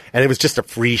room, and it was just a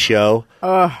free show.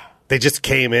 They just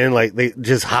came in, like, they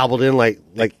just hobbled in like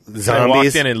They zombies.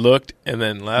 walked in and looked and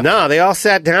then left. No, they all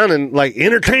sat down and, like,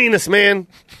 entertain us, man.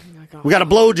 We got a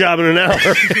blowjob in an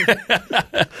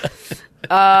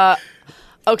hour.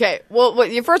 Okay, well,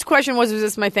 what your first question was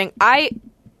this my thing?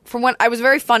 From when I was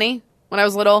very funny when I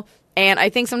was little, and I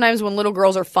think sometimes when little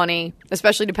girls are funny,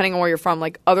 especially depending on where you're from,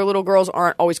 like other little girls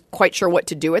aren't always quite sure what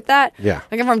to do with that. Yeah.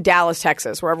 Like I'm from Dallas,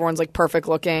 Texas, where everyone's like perfect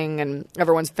looking and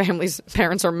everyone's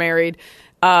parents are married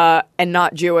and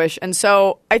not Jewish. And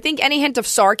so I think any hint of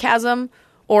sarcasm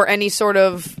or any sort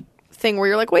of thing where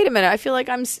you're like, wait a minute, I feel like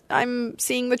I'm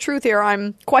seeing the truth here.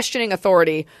 I'm questioning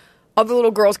authority. Other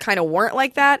little girls kind of weren't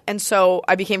like that. And so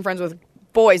I became friends with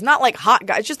boys, not like hot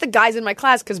guys, just the guys in my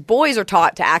class because boys are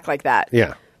taught to act like that.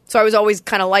 Yeah. So I was always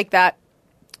kind of like that.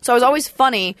 So I was always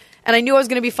funny, and I knew I was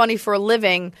going to be funny for a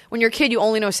living. When you're a kid, you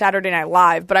only know Saturday Night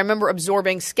Live, but I remember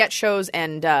absorbing sketch shows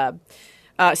and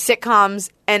sitcoms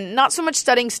and not so much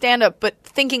studying stand-up, but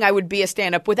thinking I would be a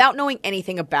stand-up without knowing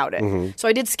anything about it. Mm-hmm. So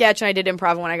I did sketch and I did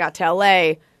improv, and when I got to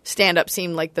L.A., stand-up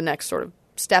seemed like the next sort of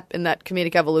step in that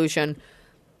comedic evolution.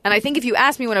 And I think if you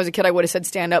asked me when I was a kid, I would have said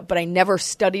stand-up, but I never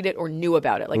studied it or knew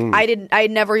about it. Like I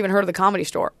had never even heard of the Comedy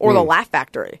Store or the Laugh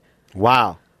Factory.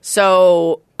 Wow.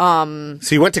 So, So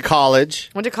you went to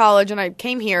college. went to college and I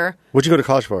came here. What'd you go to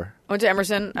college for? I went to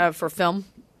Emerson for film.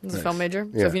 I was a film major.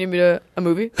 Yeah. So if you need me to a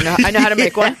movie, I know how to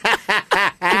make one. If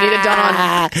you need it done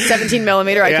on 17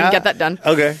 millimeter, I can get that done.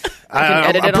 Okay. I can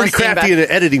edit I'm it on pretty crafty Steenbeck. in an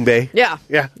editing bay. Yeah.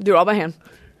 Yeah. Do it all by hand.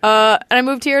 And I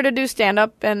moved here to do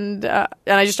stand-up, and I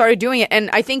just started doing it. And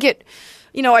I think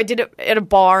I did it at a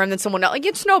bar, and then someone else, like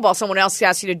it snowball, someone else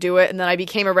asked you to do it, and then I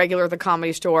became a regular at the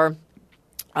Comedy Store.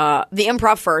 The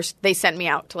improv first, they sent me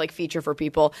out to like feature for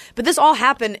people. But this all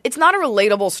happened, it's not a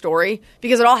relatable story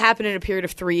because it all happened in a period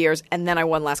of 3 years and then I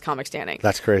won Last Comic Standing.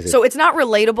 That's crazy. So it's not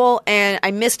relatable and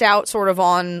I missed out sort of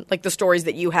on like the stories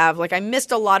that you have. Like I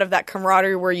missed a lot of that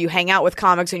camaraderie where you hang out with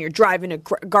comics and you're driving to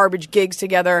garbage gigs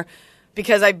together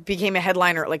because I became a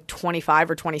headliner at like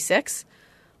 25 or 26.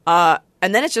 And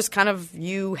then it's just kind of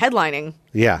you headlining.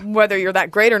 Yeah. Whether you're that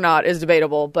great or not is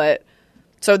debatable, but...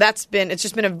 So it's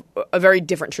just been a very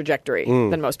different trajectory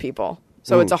than most people.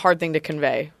 So it's a hard thing to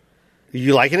convey.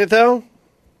 You liking it though?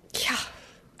 Yeah.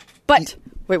 But,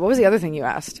 wait, what was the other thing you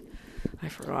asked? I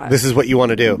forgot. This is what you want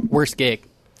to do. Worst gig.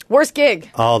 Worst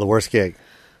gig. Oh, the worst gig.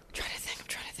 I'm trying to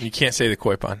think. You can't say the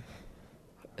koi pond.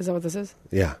 Is that what this is?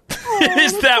 Yeah.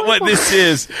 Is that what this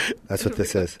is? That's what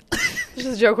this is. This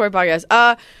is a Joe Coy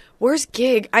podcast. Worst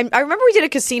gig. I remember we did a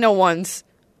casino once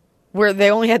where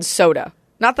they only had soda.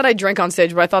 Not that I drink on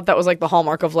stage, but I thought that was like the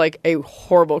hallmark of like a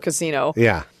horrible casino.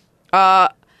 Yeah. I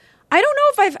don't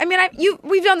know if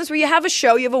we've done this where you have a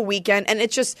show, you have a weekend, and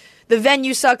it's just the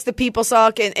venue sucks, the people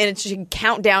suck, and it's just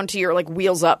count down to your like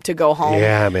wheels up to go home.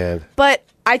 Yeah, man. But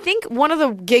I think one of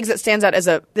the gigs that stands out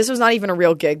this was not even a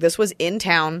real gig. This was in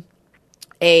town.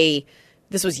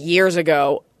 This was years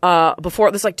ago.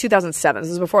 Before this, like 2007.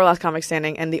 This is before Last Comic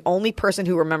Standing, and the only person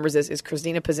who remembers this is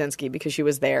Christina Pazinski because she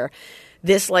was there.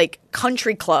 This like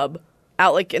country club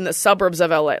out like in the suburbs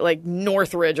of LA, like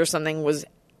Northridge or something,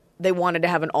 they wanted to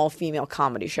have an all-female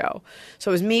comedy show. So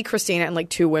it was me, Christina, and like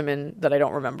two women that I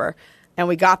don't remember. And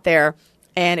we got there,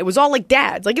 and it was all like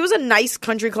dads. Like it was a nice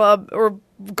country club or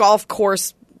golf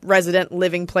course resident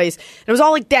living place. And it was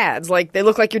all like dads. Like they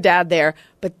look like your dad there.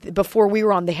 But before we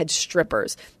were on, they had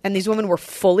strippers. And these women were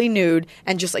fully nude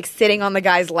and just like sitting on the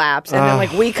guys' laps. And then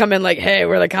like we come in like, hey,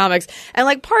 we're the comics. And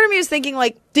like part of me was thinking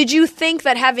like, did you think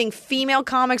that having female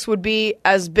comics would be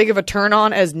as big of a turn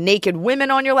on as naked women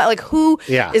on your lap? Like who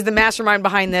is the mastermind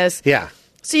behind this? Yeah.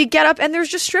 So you get up and there's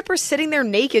just strippers sitting there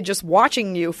naked just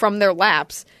watching you from their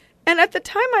laps. And at the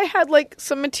time, I had, like,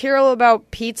 some material about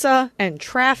pizza and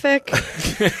traffic.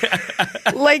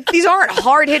 Like, these aren't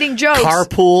hard-hitting jokes.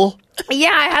 Carpool. Yeah,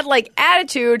 I had, like,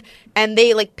 attitude, and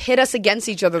they, like, pit us against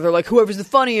each other. They're like, whoever's the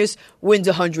funniest wins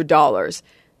 $100.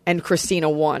 And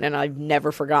Christina won, and I've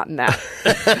never forgotten that.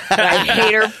 And I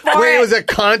hate her for it. Wait, it was a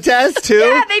contest, too?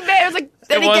 Yeah, they made it. Was like,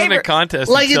 It wasn't a contest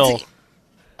like until...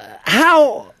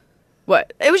 How?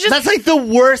 What? It was just... That's, like, the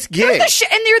worst gig.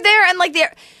 And you're there, and, like,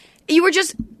 you were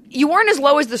just... You weren't as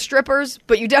low as the strippers,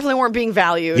 but you definitely weren't being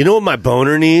valued. You know what my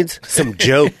boner needs? Some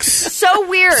jokes. So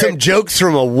weird. Some jokes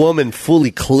from a woman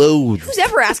fully clothed. Who's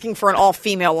ever asking for an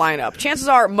all-female lineup? Chances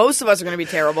are most of us are going to be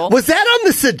terrible. Was that on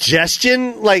the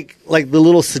suggestion, like the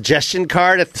little suggestion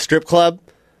card at the strip club?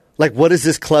 Like, what does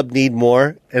this club need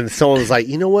more? And someone was like,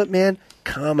 you know what, man?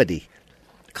 Comedy.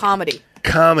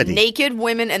 Naked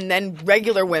women and then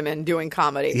regular women doing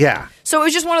comedy. Yeah. So it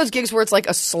was just one of those gigs where it's like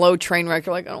a slow train wreck.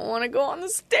 You're like, I don't want to go on the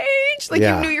stage. Like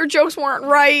Yeah. you knew your jokes weren't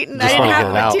right and Just I didn't wanna have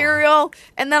get it out. material.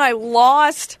 And then I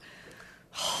lost.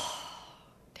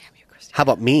 How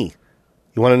about me?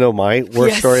 You want to know my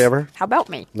worst story ever? How about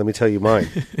me? Let me tell you mine.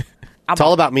 It's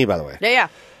all about me, by the way. Yeah.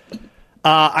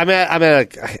 I'm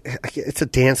at it's a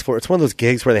dance floor. It's one of those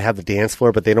gigs where they have the dance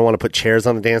floor, but they don't want to put chairs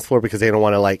on the dance floor because they don't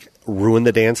want to like ruin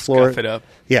the dance floor. Scuff it up.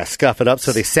 Yeah, scuff it up.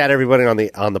 So they sat everybody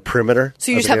on the perimeter.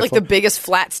 So you just have like the biggest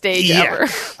flat stage ever.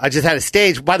 I just had a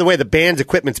stage. By the way, the band's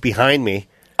equipment's behind me.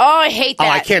 Oh, I hate that. Oh,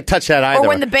 I can't touch that either. Or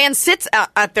when the band sits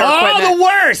at their equipment. Oh, the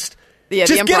worst. Yeah,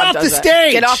 just the get improv off does the that.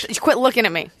 stage. Get off. Quit looking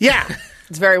at me. Yeah.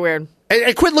 It's very weird.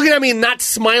 And quit looking at me and not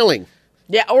smiling.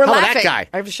 Yeah, or How about laughing. that guy?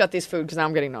 I have to shut these food because now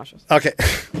I'm getting nauseous. Okay.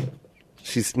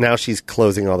 She's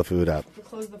closing all the food up.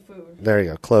 Close the food. There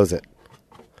you go. Close it.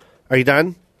 Are you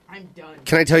done? I'm done.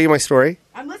 Can I tell you my story?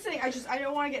 I'm listening. I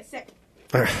don't want to get sick.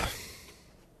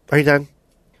 Are you done?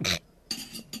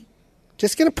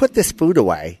 Just gonna put this food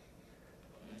away.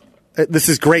 This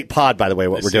is great pod, by the way.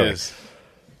 What we're doing.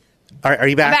 All right, are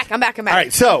you back? I'm back. All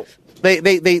right, so they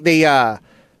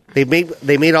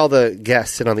made all the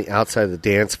guests sit on the outside of the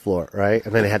dance floor, right?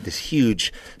 And then they had this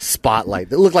huge spotlight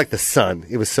that looked like the sun.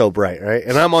 It was so bright, right?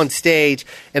 And I'm on stage,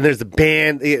 and there's the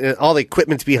band, all the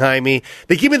equipment's behind me.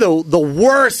 They give me the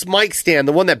worst mic stand,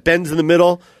 the one that bends in the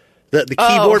middle, the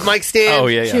keyboard mic stand. Oh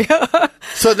yeah.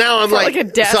 So now I'm like a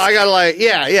desk. so I gotta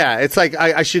yeah. It's like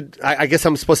I guess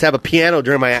I'm supposed to have a piano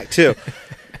during my act too.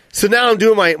 So now I'm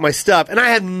doing my stuff, and I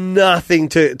had nothing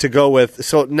to go with.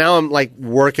 So now I'm like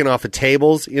working off of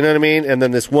tables, you know what I mean? And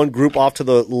then this one group off to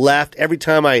the left, every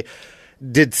time I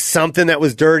did something that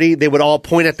was dirty, they would all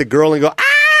point at the girl and go,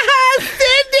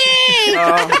 Cindy!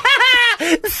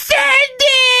 Cindy!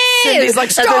 Cindy's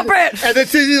like, stop it! And then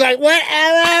Cindy's like,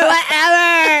 whatever.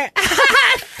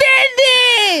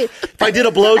 Cindy! If I did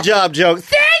a blowjob joke,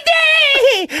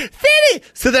 Cindy!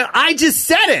 So then I just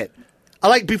said it.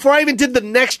 Before I even did the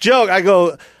next joke, I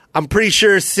go, I'm pretty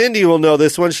sure Cindy will know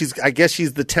this one. I guess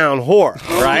she's the town whore,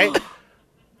 right?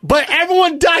 But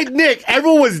everyone died, Nick.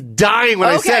 Everyone was dying when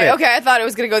I said it. Okay, I thought it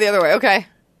was going to go the other way. Okay.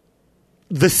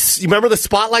 You remember the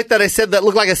spotlight that I said that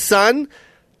looked like a sun?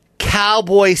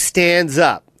 Cowboy stands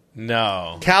up.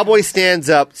 No. Cowboy stands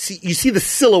up. You see the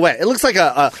silhouette. It looks like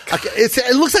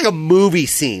it looks like a movie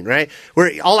scene, right?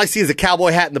 Where all I see is a cowboy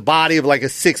hat and the body of like a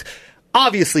six,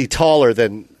 obviously taller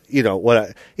than. You know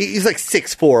what? He's like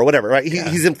 6'4" or whatever, right?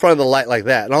 He's in front of the light like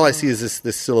that, and all I see is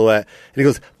this silhouette. And he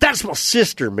goes, "That's my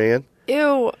sister, man." Ew.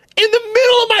 In the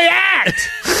middle of my act,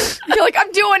 You're like,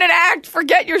 I'm doing an act.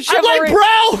 Forget your chivalry. I'm like,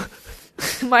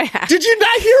 bro, my act. did you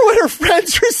not hear what her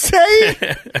friends were saying?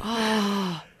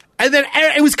 And then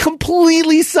it was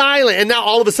completely silent, and now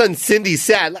all of a sudden Cindy's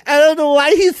sad. Like, I don't know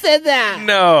why he said that.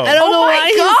 No. I don't know why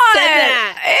he said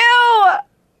that.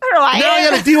 Ew. I don't like Now I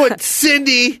got to deal with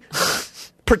Cindy.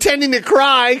 Pretending to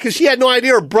cry because she had no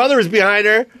idea her brother was behind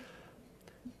her.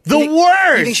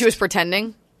 Worst. You think she was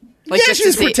pretending? Yeah, she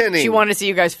was pretending. She wanted to see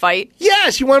you guys fight? Yeah,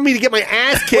 she wanted me to get my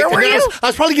ass kicked. Where were you? I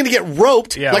was probably going to get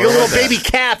roped like a little baby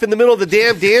calf in the middle of the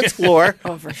damn dance floor.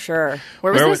 Oh, for sure.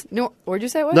 Where was this? No, where'd you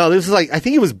say it was? No, this was I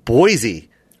think it was Boise.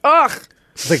 Ugh. It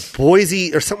was like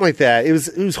Boise or something like that. It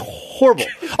was horrible.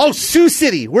 Oh, Sioux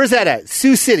City. Where's that at?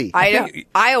 Sioux City.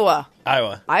 Iowa.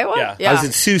 Iowa? Yeah. I was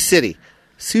in Sioux City.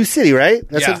 Sioux City, right?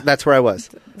 That's where I was.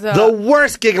 The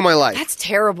worst gig of my life. That's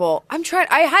terrible. I've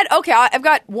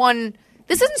got one.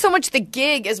 This isn't so much the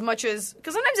gig as much as,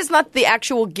 because sometimes it's not the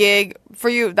actual gig. For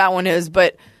you, that one is,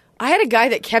 but I had a guy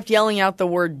that kept yelling out the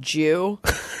word Jew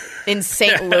in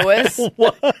St. Louis.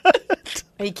 What?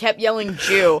 He kept yelling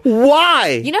Jew.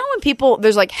 Why? You know when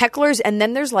there's like hecklers and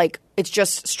then there's like, it's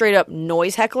just straight up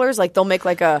noise hecklers? Like they'll make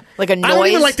like a noise. I don't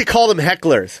even like to call them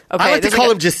hecklers. Okay, I like to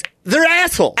call them they're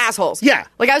assholes. Assholes. Yeah.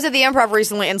 Like I was at the Improv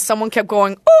recently and someone kept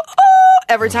going, oh,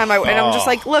 every time and I'm just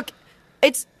like, look,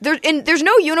 there's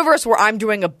no universe where I'm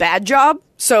doing a bad job.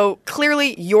 So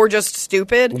clearly you're just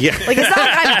stupid. Yeah. Like it's not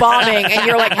like I'm bombing and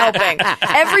you're like helping.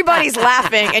 Everybody's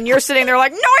laughing and you're sitting there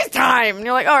like, noise time. And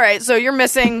you're like, all right, so you're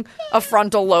missing a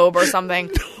frontal lobe or something.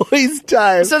 Noise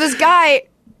time. So this guy,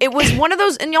 it was one of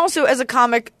those, and also as a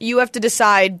comic, you have to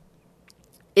decide,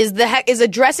 is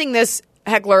addressing this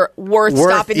heckler worth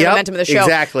stopping the momentum of the show?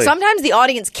 Exactly. Sometimes the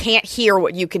audience can't hear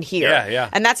what you can hear. Yeah.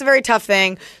 And that's a very tough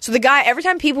thing. So the guy, every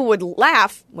time people would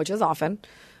laugh, which is often,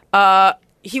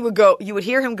 you would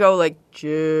hear him go like,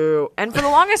 Jew. And for the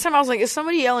longest time I was like, is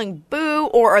somebody yelling boo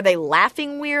or are they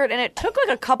laughing weird? And it took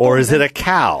like a couple Or is it a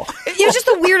cow? It was just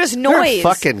the weirdest noise. Is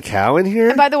there a fucking cow in here?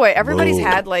 And by the way, everybody's Whoa.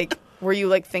 had like, where you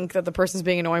like think that the person's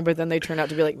being annoying, but then they turn out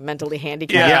to be like mentally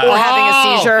handicapped Yeah. or having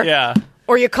a seizure. Yeah.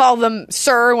 Or you call them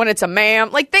sir when it's a ma'am.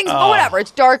 Like things, whatever.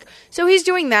 It's dark. So he's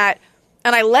doing that.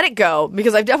 And I let it go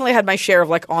because I've definitely had my share of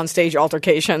like on stage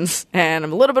altercations. And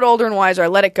I'm a little bit older and wiser. I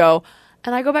let it go.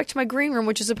 And I go back to my green room,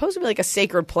 which is supposed to be like a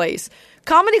sacred place.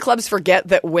 Comedy clubs forget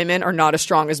that women are not as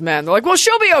strong as men. They're like, well,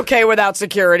 she'll be okay without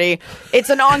security. It's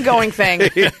an ongoing thing.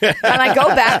 And I go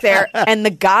back there, and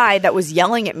the guy that was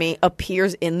yelling at me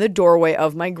appears in the doorway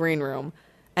of my green room.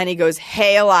 And he goes,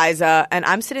 hey, Iliza. And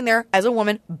I'm sitting there as a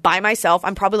woman by myself.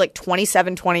 I'm probably like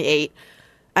 27, 28.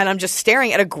 And I'm just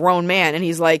staring at a grown man. And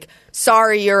he's like,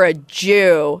 sorry, you're a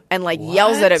Jew. And like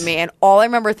yells at me. And all I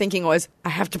remember thinking was, I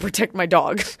have to protect my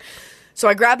dog. So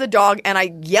I grab the dog and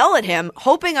I yell at him,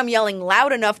 hoping I'm yelling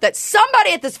loud enough that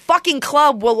somebody at this fucking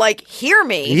club will like hear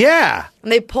me. Yeah.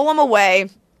 And they pull him away.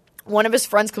 One of his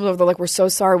friends comes over. They're like, we're so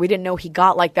sorry. We didn't know he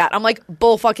got like that. I'm like,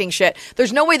 bull fucking shit.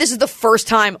 There's no way this is the first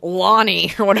time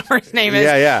Lonnie, or whatever his name is,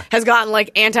 has gotten like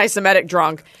anti-Semitic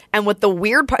drunk. And with the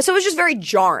weird part, so it was just very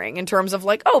jarring in terms of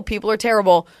like, oh, people are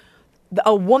terrible.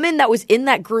 A woman that was in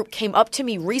that group came up to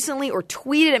me recently or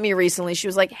tweeted at me recently. She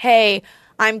was like, hey,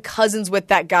 I'm cousins with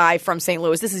that guy from St.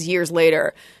 Louis. This is years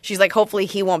later. She's like, hopefully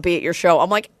he won't be at your show. I'm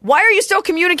like, why are you still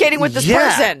communicating with this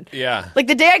person? Yeah. Like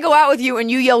the day I go out with you and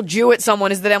you yell Jew at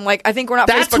someone is that I'm like, I think we're not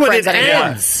That's Facebook when friends it anymore.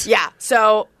 ends. Yeah.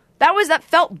 So that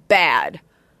felt bad.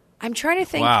 I'm trying to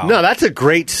think. Wow. No, that's a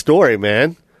great story,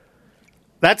 man.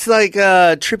 That's like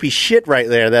trippy shit right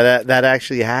there that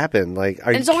actually happened. Like, are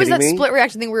And you it's always kidding that me? split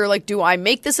reaction thing where you're like, do I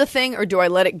make this a thing or do I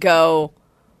let it go?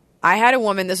 I had a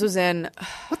woman, this was in...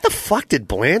 What the fuck did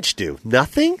Blanche do?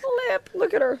 Nothing? Lip,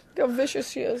 look at her. Look how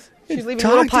vicious she is. She's leaving Dog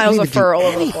little didn't piles even of fur do all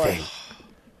over the anything.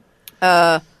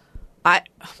 floor. I'm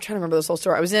trying to remember this whole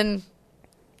story. I was in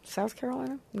South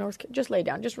Carolina? Just lay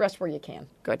down. Just rest where you can.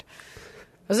 Good.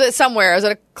 I was somewhere. I was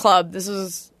at a club. This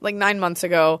was like 9 months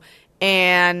ago.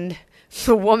 And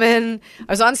the woman...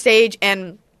 I was on stage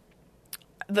and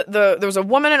there was a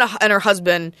woman and her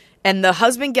husband. And the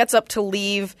husband gets up to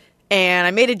leave... And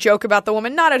I made a joke about the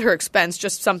woman, not at her expense,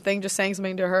 just saying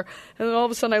something to her. And then all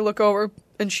of a sudden I look over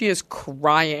and she is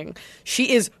crying.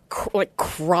 She is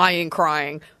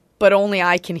crying, but only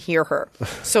I can hear her.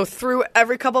 So through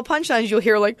every couple of punchlines, you'll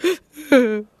hear like...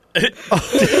 And I'm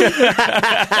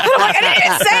like, I didn't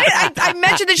even say it. I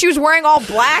mentioned that she was wearing all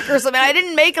black or something. I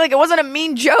didn't make it wasn't a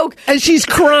mean joke. And she's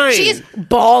crying. She's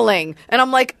bawling. And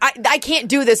I'm like, I can't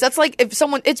do this. That's like if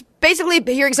someone, it's basically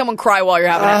hearing someone cry while you're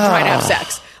trying to have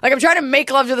sex. Like I'm trying to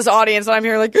make love to this audience and I'm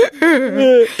here like,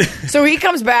 so he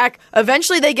comes back.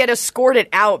 Eventually they get escorted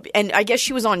out. And I guess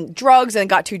she was on drugs and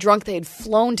got too drunk. They had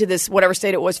flown to this, whatever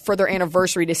state it was, for their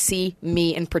anniversary to see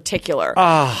me in particular.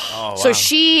 Oh, So wow.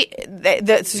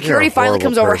 the security finally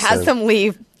comes over, person. has them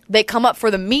leave. They come up for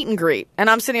the meet and greet.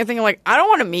 And I'm sitting there thinking, like, I don't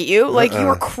want to meet you. Like, you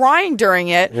were crying during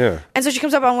it. Yeah. And so she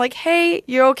comes up, and I'm like, hey,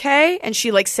 you okay? And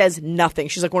she, like, says nothing.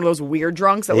 She's like one of those weird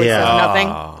drunks that, like, says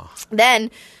nothing.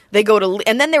 Then they go to,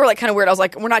 and then they were, like, kind of weird. I was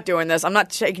like, we're not doing this. I'm not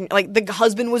taking, like, the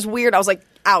husband was weird. I was like,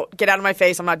 get out of my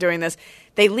face. I'm not doing this.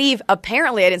 They leave.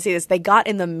 Apparently, I didn't see this. They got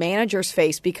in the manager's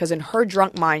face because in her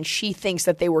drunk mind, she thinks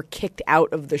that they were kicked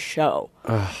out of the show.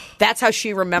 That's how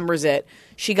she remembers it.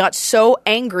 She got so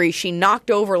angry, she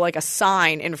knocked over like a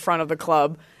sign in front of the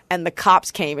club, and the cops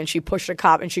came, and she pushed a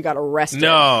cop, and she got arrested.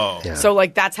 No. Yeah. So,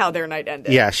 like, that's how their night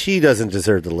ended. Yeah, she doesn't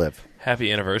deserve to live.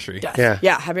 Happy anniversary. Death. Yeah.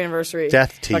 Yeah, happy anniversary.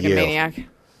 Death to Fucking you. maniac.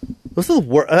 What's the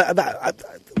word?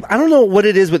 I don't know what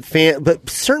it is with but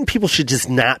certain people should just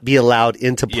not be allowed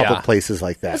into public places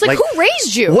like that. It's like, who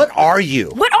raised you? What are you?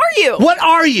 What are you? What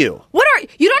are you? What are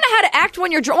you? Don't know how to act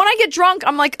when you're drunk. When I get drunk,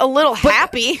 I'm like a little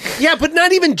happy. Yeah, but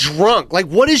not even drunk. Like,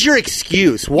 what is your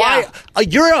excuse? Why? Yeah.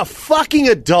 You're a fucking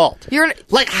adult.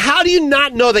 Like, how do you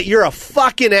not know that you're a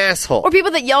fucking asshole? Or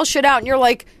people that yell shit out, and you're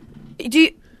like,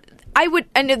 I would,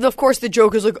 and of course the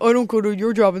joke is like, I don't go to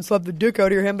your job and slap the dick out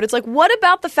of your hand, but it's like, what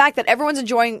about the fact that everyone's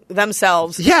enjoying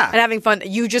themselves and having fun?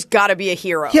 You just gotta be a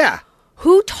hero. Yeah.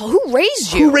 Who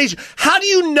raised you? Who raised you? How do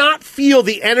you not feel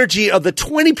the energy of the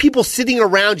 20 people sitting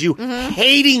around you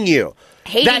hating you?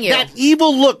 That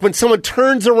evil look when someone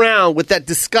turns around with that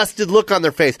disgusted look on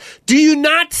their face. Do you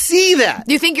not see that?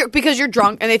 You think because you're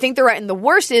drunk and they think they're right. And the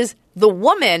worst is the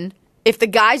woman, if the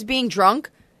guy's being drunk,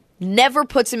 never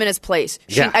puts him in his place.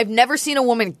 I've never seen a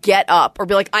woman get up or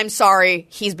be like, I'm sorry,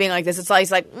 he's being like this. It's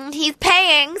like, he's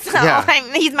paying, so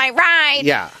he's my ride.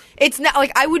 Yeah. It's not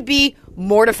like I would be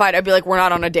mortified. I'd be like, we're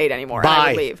not on a date anymore. Bye. And I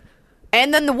would leave.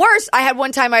 And then the worst, I had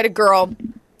one time I had a girl,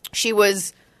 she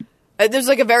was... There was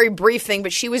like a very brief thing,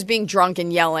 but she was being drunk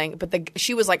and yelling, but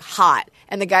she was like hot.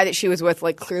 And the guy that she was with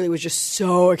like clearly was just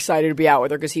so excited to be out with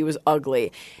her because he was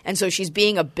ugly. And so she's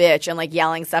being a bitch and like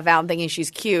yelling stuff out and thinking she's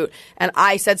cute. And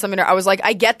I said something to her. I was like,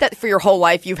 I get that for your whole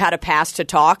life you've had a past to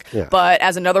talk, but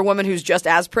as another woman who's just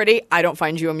as pretty, I don't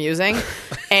find you amusing.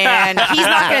 And he's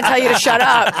not going to tell you to shut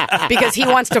up because he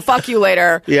wants to fuck you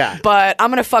later. Yeah. But I'm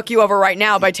going to fuck you over right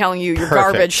now by telling you you're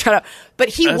garbage. Shut up. But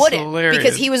he That's wouldn't hilarious.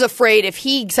 because he was afraid if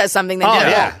he says something, then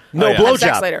No Have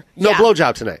sex blowjob. later. No Yeah.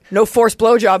 blowjob tonight. No forced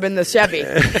blowjob in the Chevy. In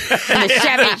the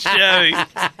Chevy. Chevy.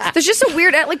 There's just a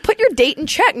weird, like, put your date in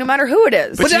check no matter who it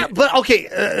is. But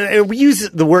okay, we use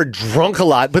the word drunk a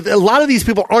lot, but a lot of these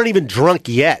people aren't even drunk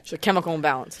yet. It's a chemical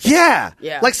imbalance. Yeah.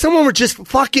 Yeah. Like someone were just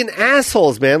fucking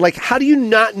assholes, man. Like, how do you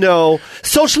not know?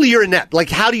 Socially, you're inept. Like,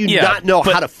 how do you not know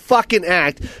how to fucking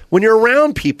act when you're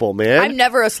around people, man? I'm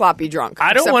never a sloppy drunk.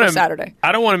 I don't want want to. Saturday.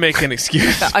 I don't want to make an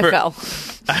excuse. I fell.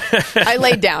 I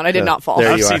laid down. I did not fall. There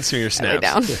I've you seen are. some of your I laid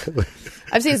snaps. down.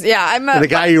 I've seen. Yeah, I'm. And the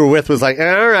guy you were with was like, all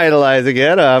right, Eliza,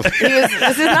 get up. This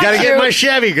is not Gotta true. get my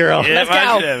Chevy, girl. Yeah, Let's my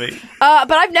go. Chevy.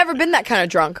 But I've never been that kind of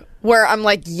drunk where I'm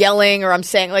like yelling or I'm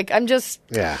saying like I'm just.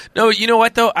 Yeah. No, you know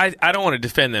what though? I don't want to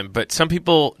defend them, but some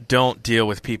people don't deal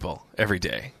with people every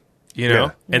day. You know,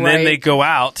 Yeah. and Right. then they go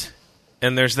out,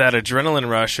 and there's that adrenaline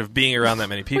rush of being around that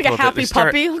many people. Like a that they happy start,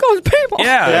 puppy. Look at those people.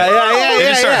 Yeah, they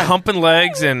just start yeah. humping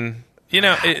legs, and you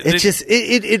know, It's just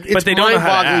it's but they don't know how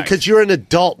to mind-boggling act. because you're an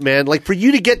adult, man. Like for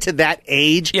you to get to that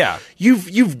age, Yeah.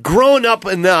 you've grown up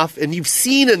enough and you've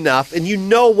seen enough and you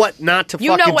know what not to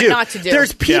You know fucking what do. not to do.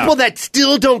 There's people Yeah. that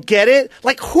still don't get it.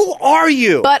 Like who are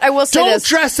you? But I will say don't this.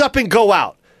 dress up and go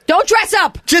out. Don't dress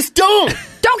up. Just don't.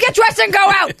 Don't get dressed and go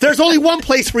out. There's only one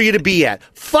place for you to be at: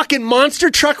 fucking monster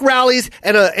truck rallies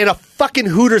and a fucking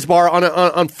Hooters bar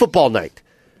on football night.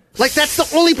 Like that's the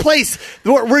only place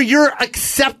where you're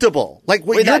acceptable. Like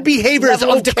where With your that behavior is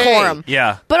level of okay. decorum.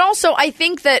 Yeah. But also, I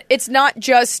think that it's not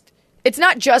just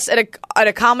at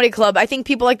a comedy club. I think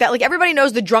people like that, like everybody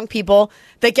knows the drunk people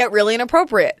that get really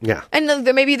inappropriate. Yeah. And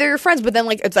then maybe they're your friends, but then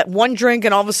like it's that one drink,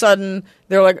 and all of a sudden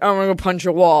they're like, I'm gonna go punch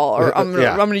a wall, or I'm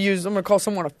gonna call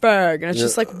someone a fag, and it's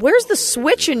just like, where's the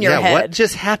switch in your head? What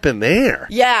just happened there?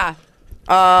 Yeah.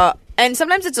 And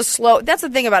sometimes it's a slow. That's the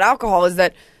thing about alcohol is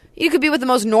that you could be with the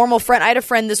most normal friend. I had a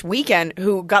friend this weekend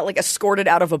who got like escorted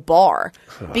out of a bar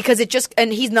because it just,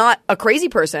 and he's not a crazy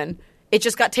person. It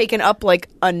just got taken up like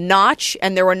a notch,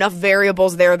 and there were enough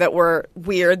variables there that were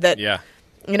weird that, Yeah.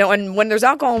 you know, and when there's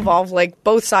alcohol involved, like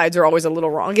both sides are always a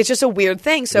little wrong. It's just a weird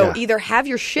thing. So Yeah. either have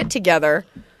your shit together,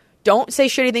 don't say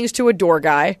shitty things to a door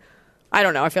guy. I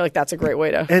don't know. I feel like that's a great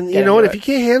way to. And get you know what? into If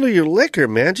you can't handle your liquor,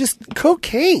 man, just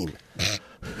cocaine.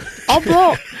 I'll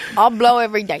blow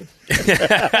every day.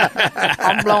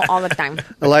 I'll blow all the time.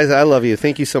 Eliza, I love you.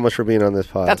 Thank you so much for being on this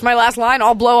pod. That's my last line.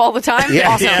 I'll blow all the time. Yeah.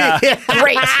 Awesome. Yeah.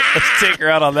 Great. Let's take her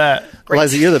out on that.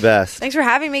 Eliza, you're the best. Thanks for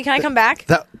having me. Can I come back?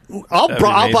 I'll That'd be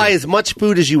buy amazing. as much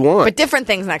food as you want. But different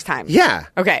things next time. Yeah.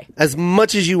 Okay. As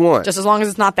much as you want. Just as long as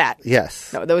it's not that.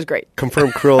 Yes. No, that was great.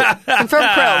 Confirm krill. Confirm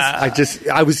krills.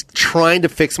 I was trying to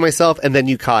fix myself and then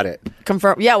you caught it.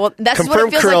 Confirm. Yeah, well, that's what Confirm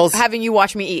it feels krills. like having you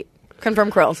watch me eat.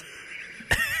 Confirm krills.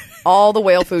 All the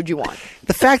whale food you want.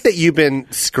 The fact that you've been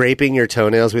scraping your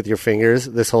toenails with your fingers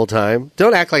this whole time,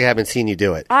 don't act like I haven't seen you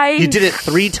do it. You did it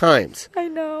 3 times. I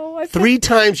know. 3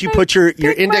 times you put your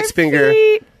index finger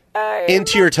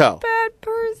into your toe. Bad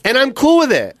person. And I'm cool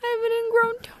with it. I have an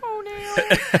ingrown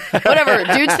toenail.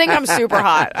 Whatever. Dudes think I'm super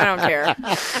hot. I don't care.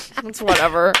 It's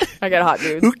whatever. I get hot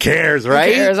dudes. Who cares, right?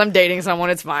 Who cares? I'm dating someone.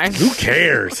 It's fine. Who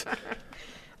cares?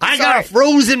 I got Sorry. a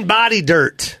frozen body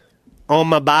dirt on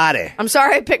my body. I'm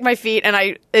sorry I picked my feet, and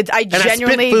I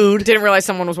genuinely spit food. didn't realize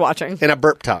someone was watching. And a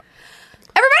burp talk.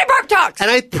 Everybody burp talks. And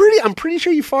I'm pretty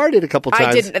sure you farted a couple times.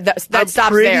 I didn't. That I'm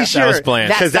stops pretty there. Sure. That was Blanche.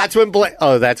 Because that's when Blanche.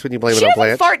 Oh, that's when you blame She it on doesn't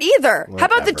Blanche. fart either. How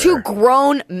about the 2 Whatever.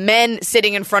 grown men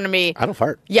sitting in front of me? I don't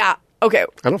fart. Yeah. Okay.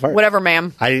 I don't fart. Whatever,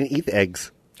 ma'am. I didn't eat the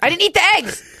eggs. I didn't eat the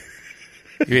eggs.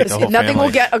 You ate the whole Nothing family.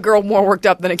 will get a girl more worked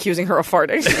up than accusing her of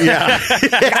farting. Yeah.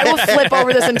 I will flip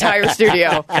over this entire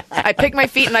studio. I picked my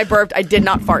feet and I burped. I did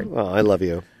not fart. Oh, I love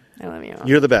you. I love you.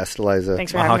 You're the best, Eliza.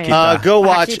 Thanks for having me. Mahaki. Go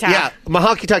watch. Mahaki talk. Yeah,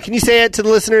 Mahaki talk. Can you say it to the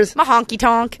listeners? My honky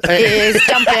tonk is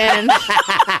jumping.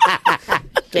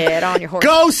 Get on your horse.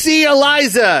 Go see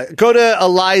Eliza. Go to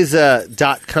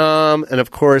eliza.com. And of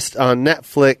course, on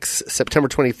Netflix, September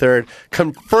 23rd,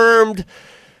 Confirmed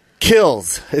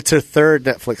Kills. It's her 3rd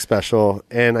Netflix special.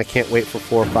 And I can't wait for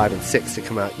 4, 5, and 6 to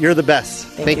come out. You're the best.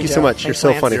 Thank you so Joe. much. You're Thanks, so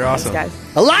Lance. funny. You're awesome. Thanks,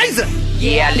 guys. Eliza!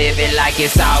 Yeah, I live it like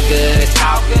it's all good. It's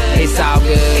all good. It's all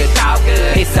good. It's all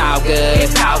good. It's all good.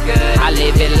 It's all good. I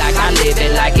live it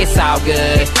like it's all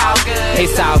good. It's all good.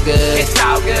 It's all good. It's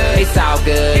all good. It's all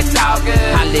good. It's all good.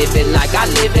 I live it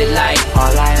like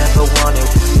all I ever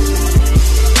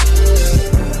wanted.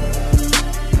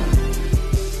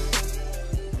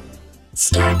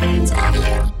 Starburns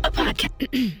Audio,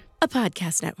 a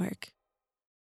podcast network.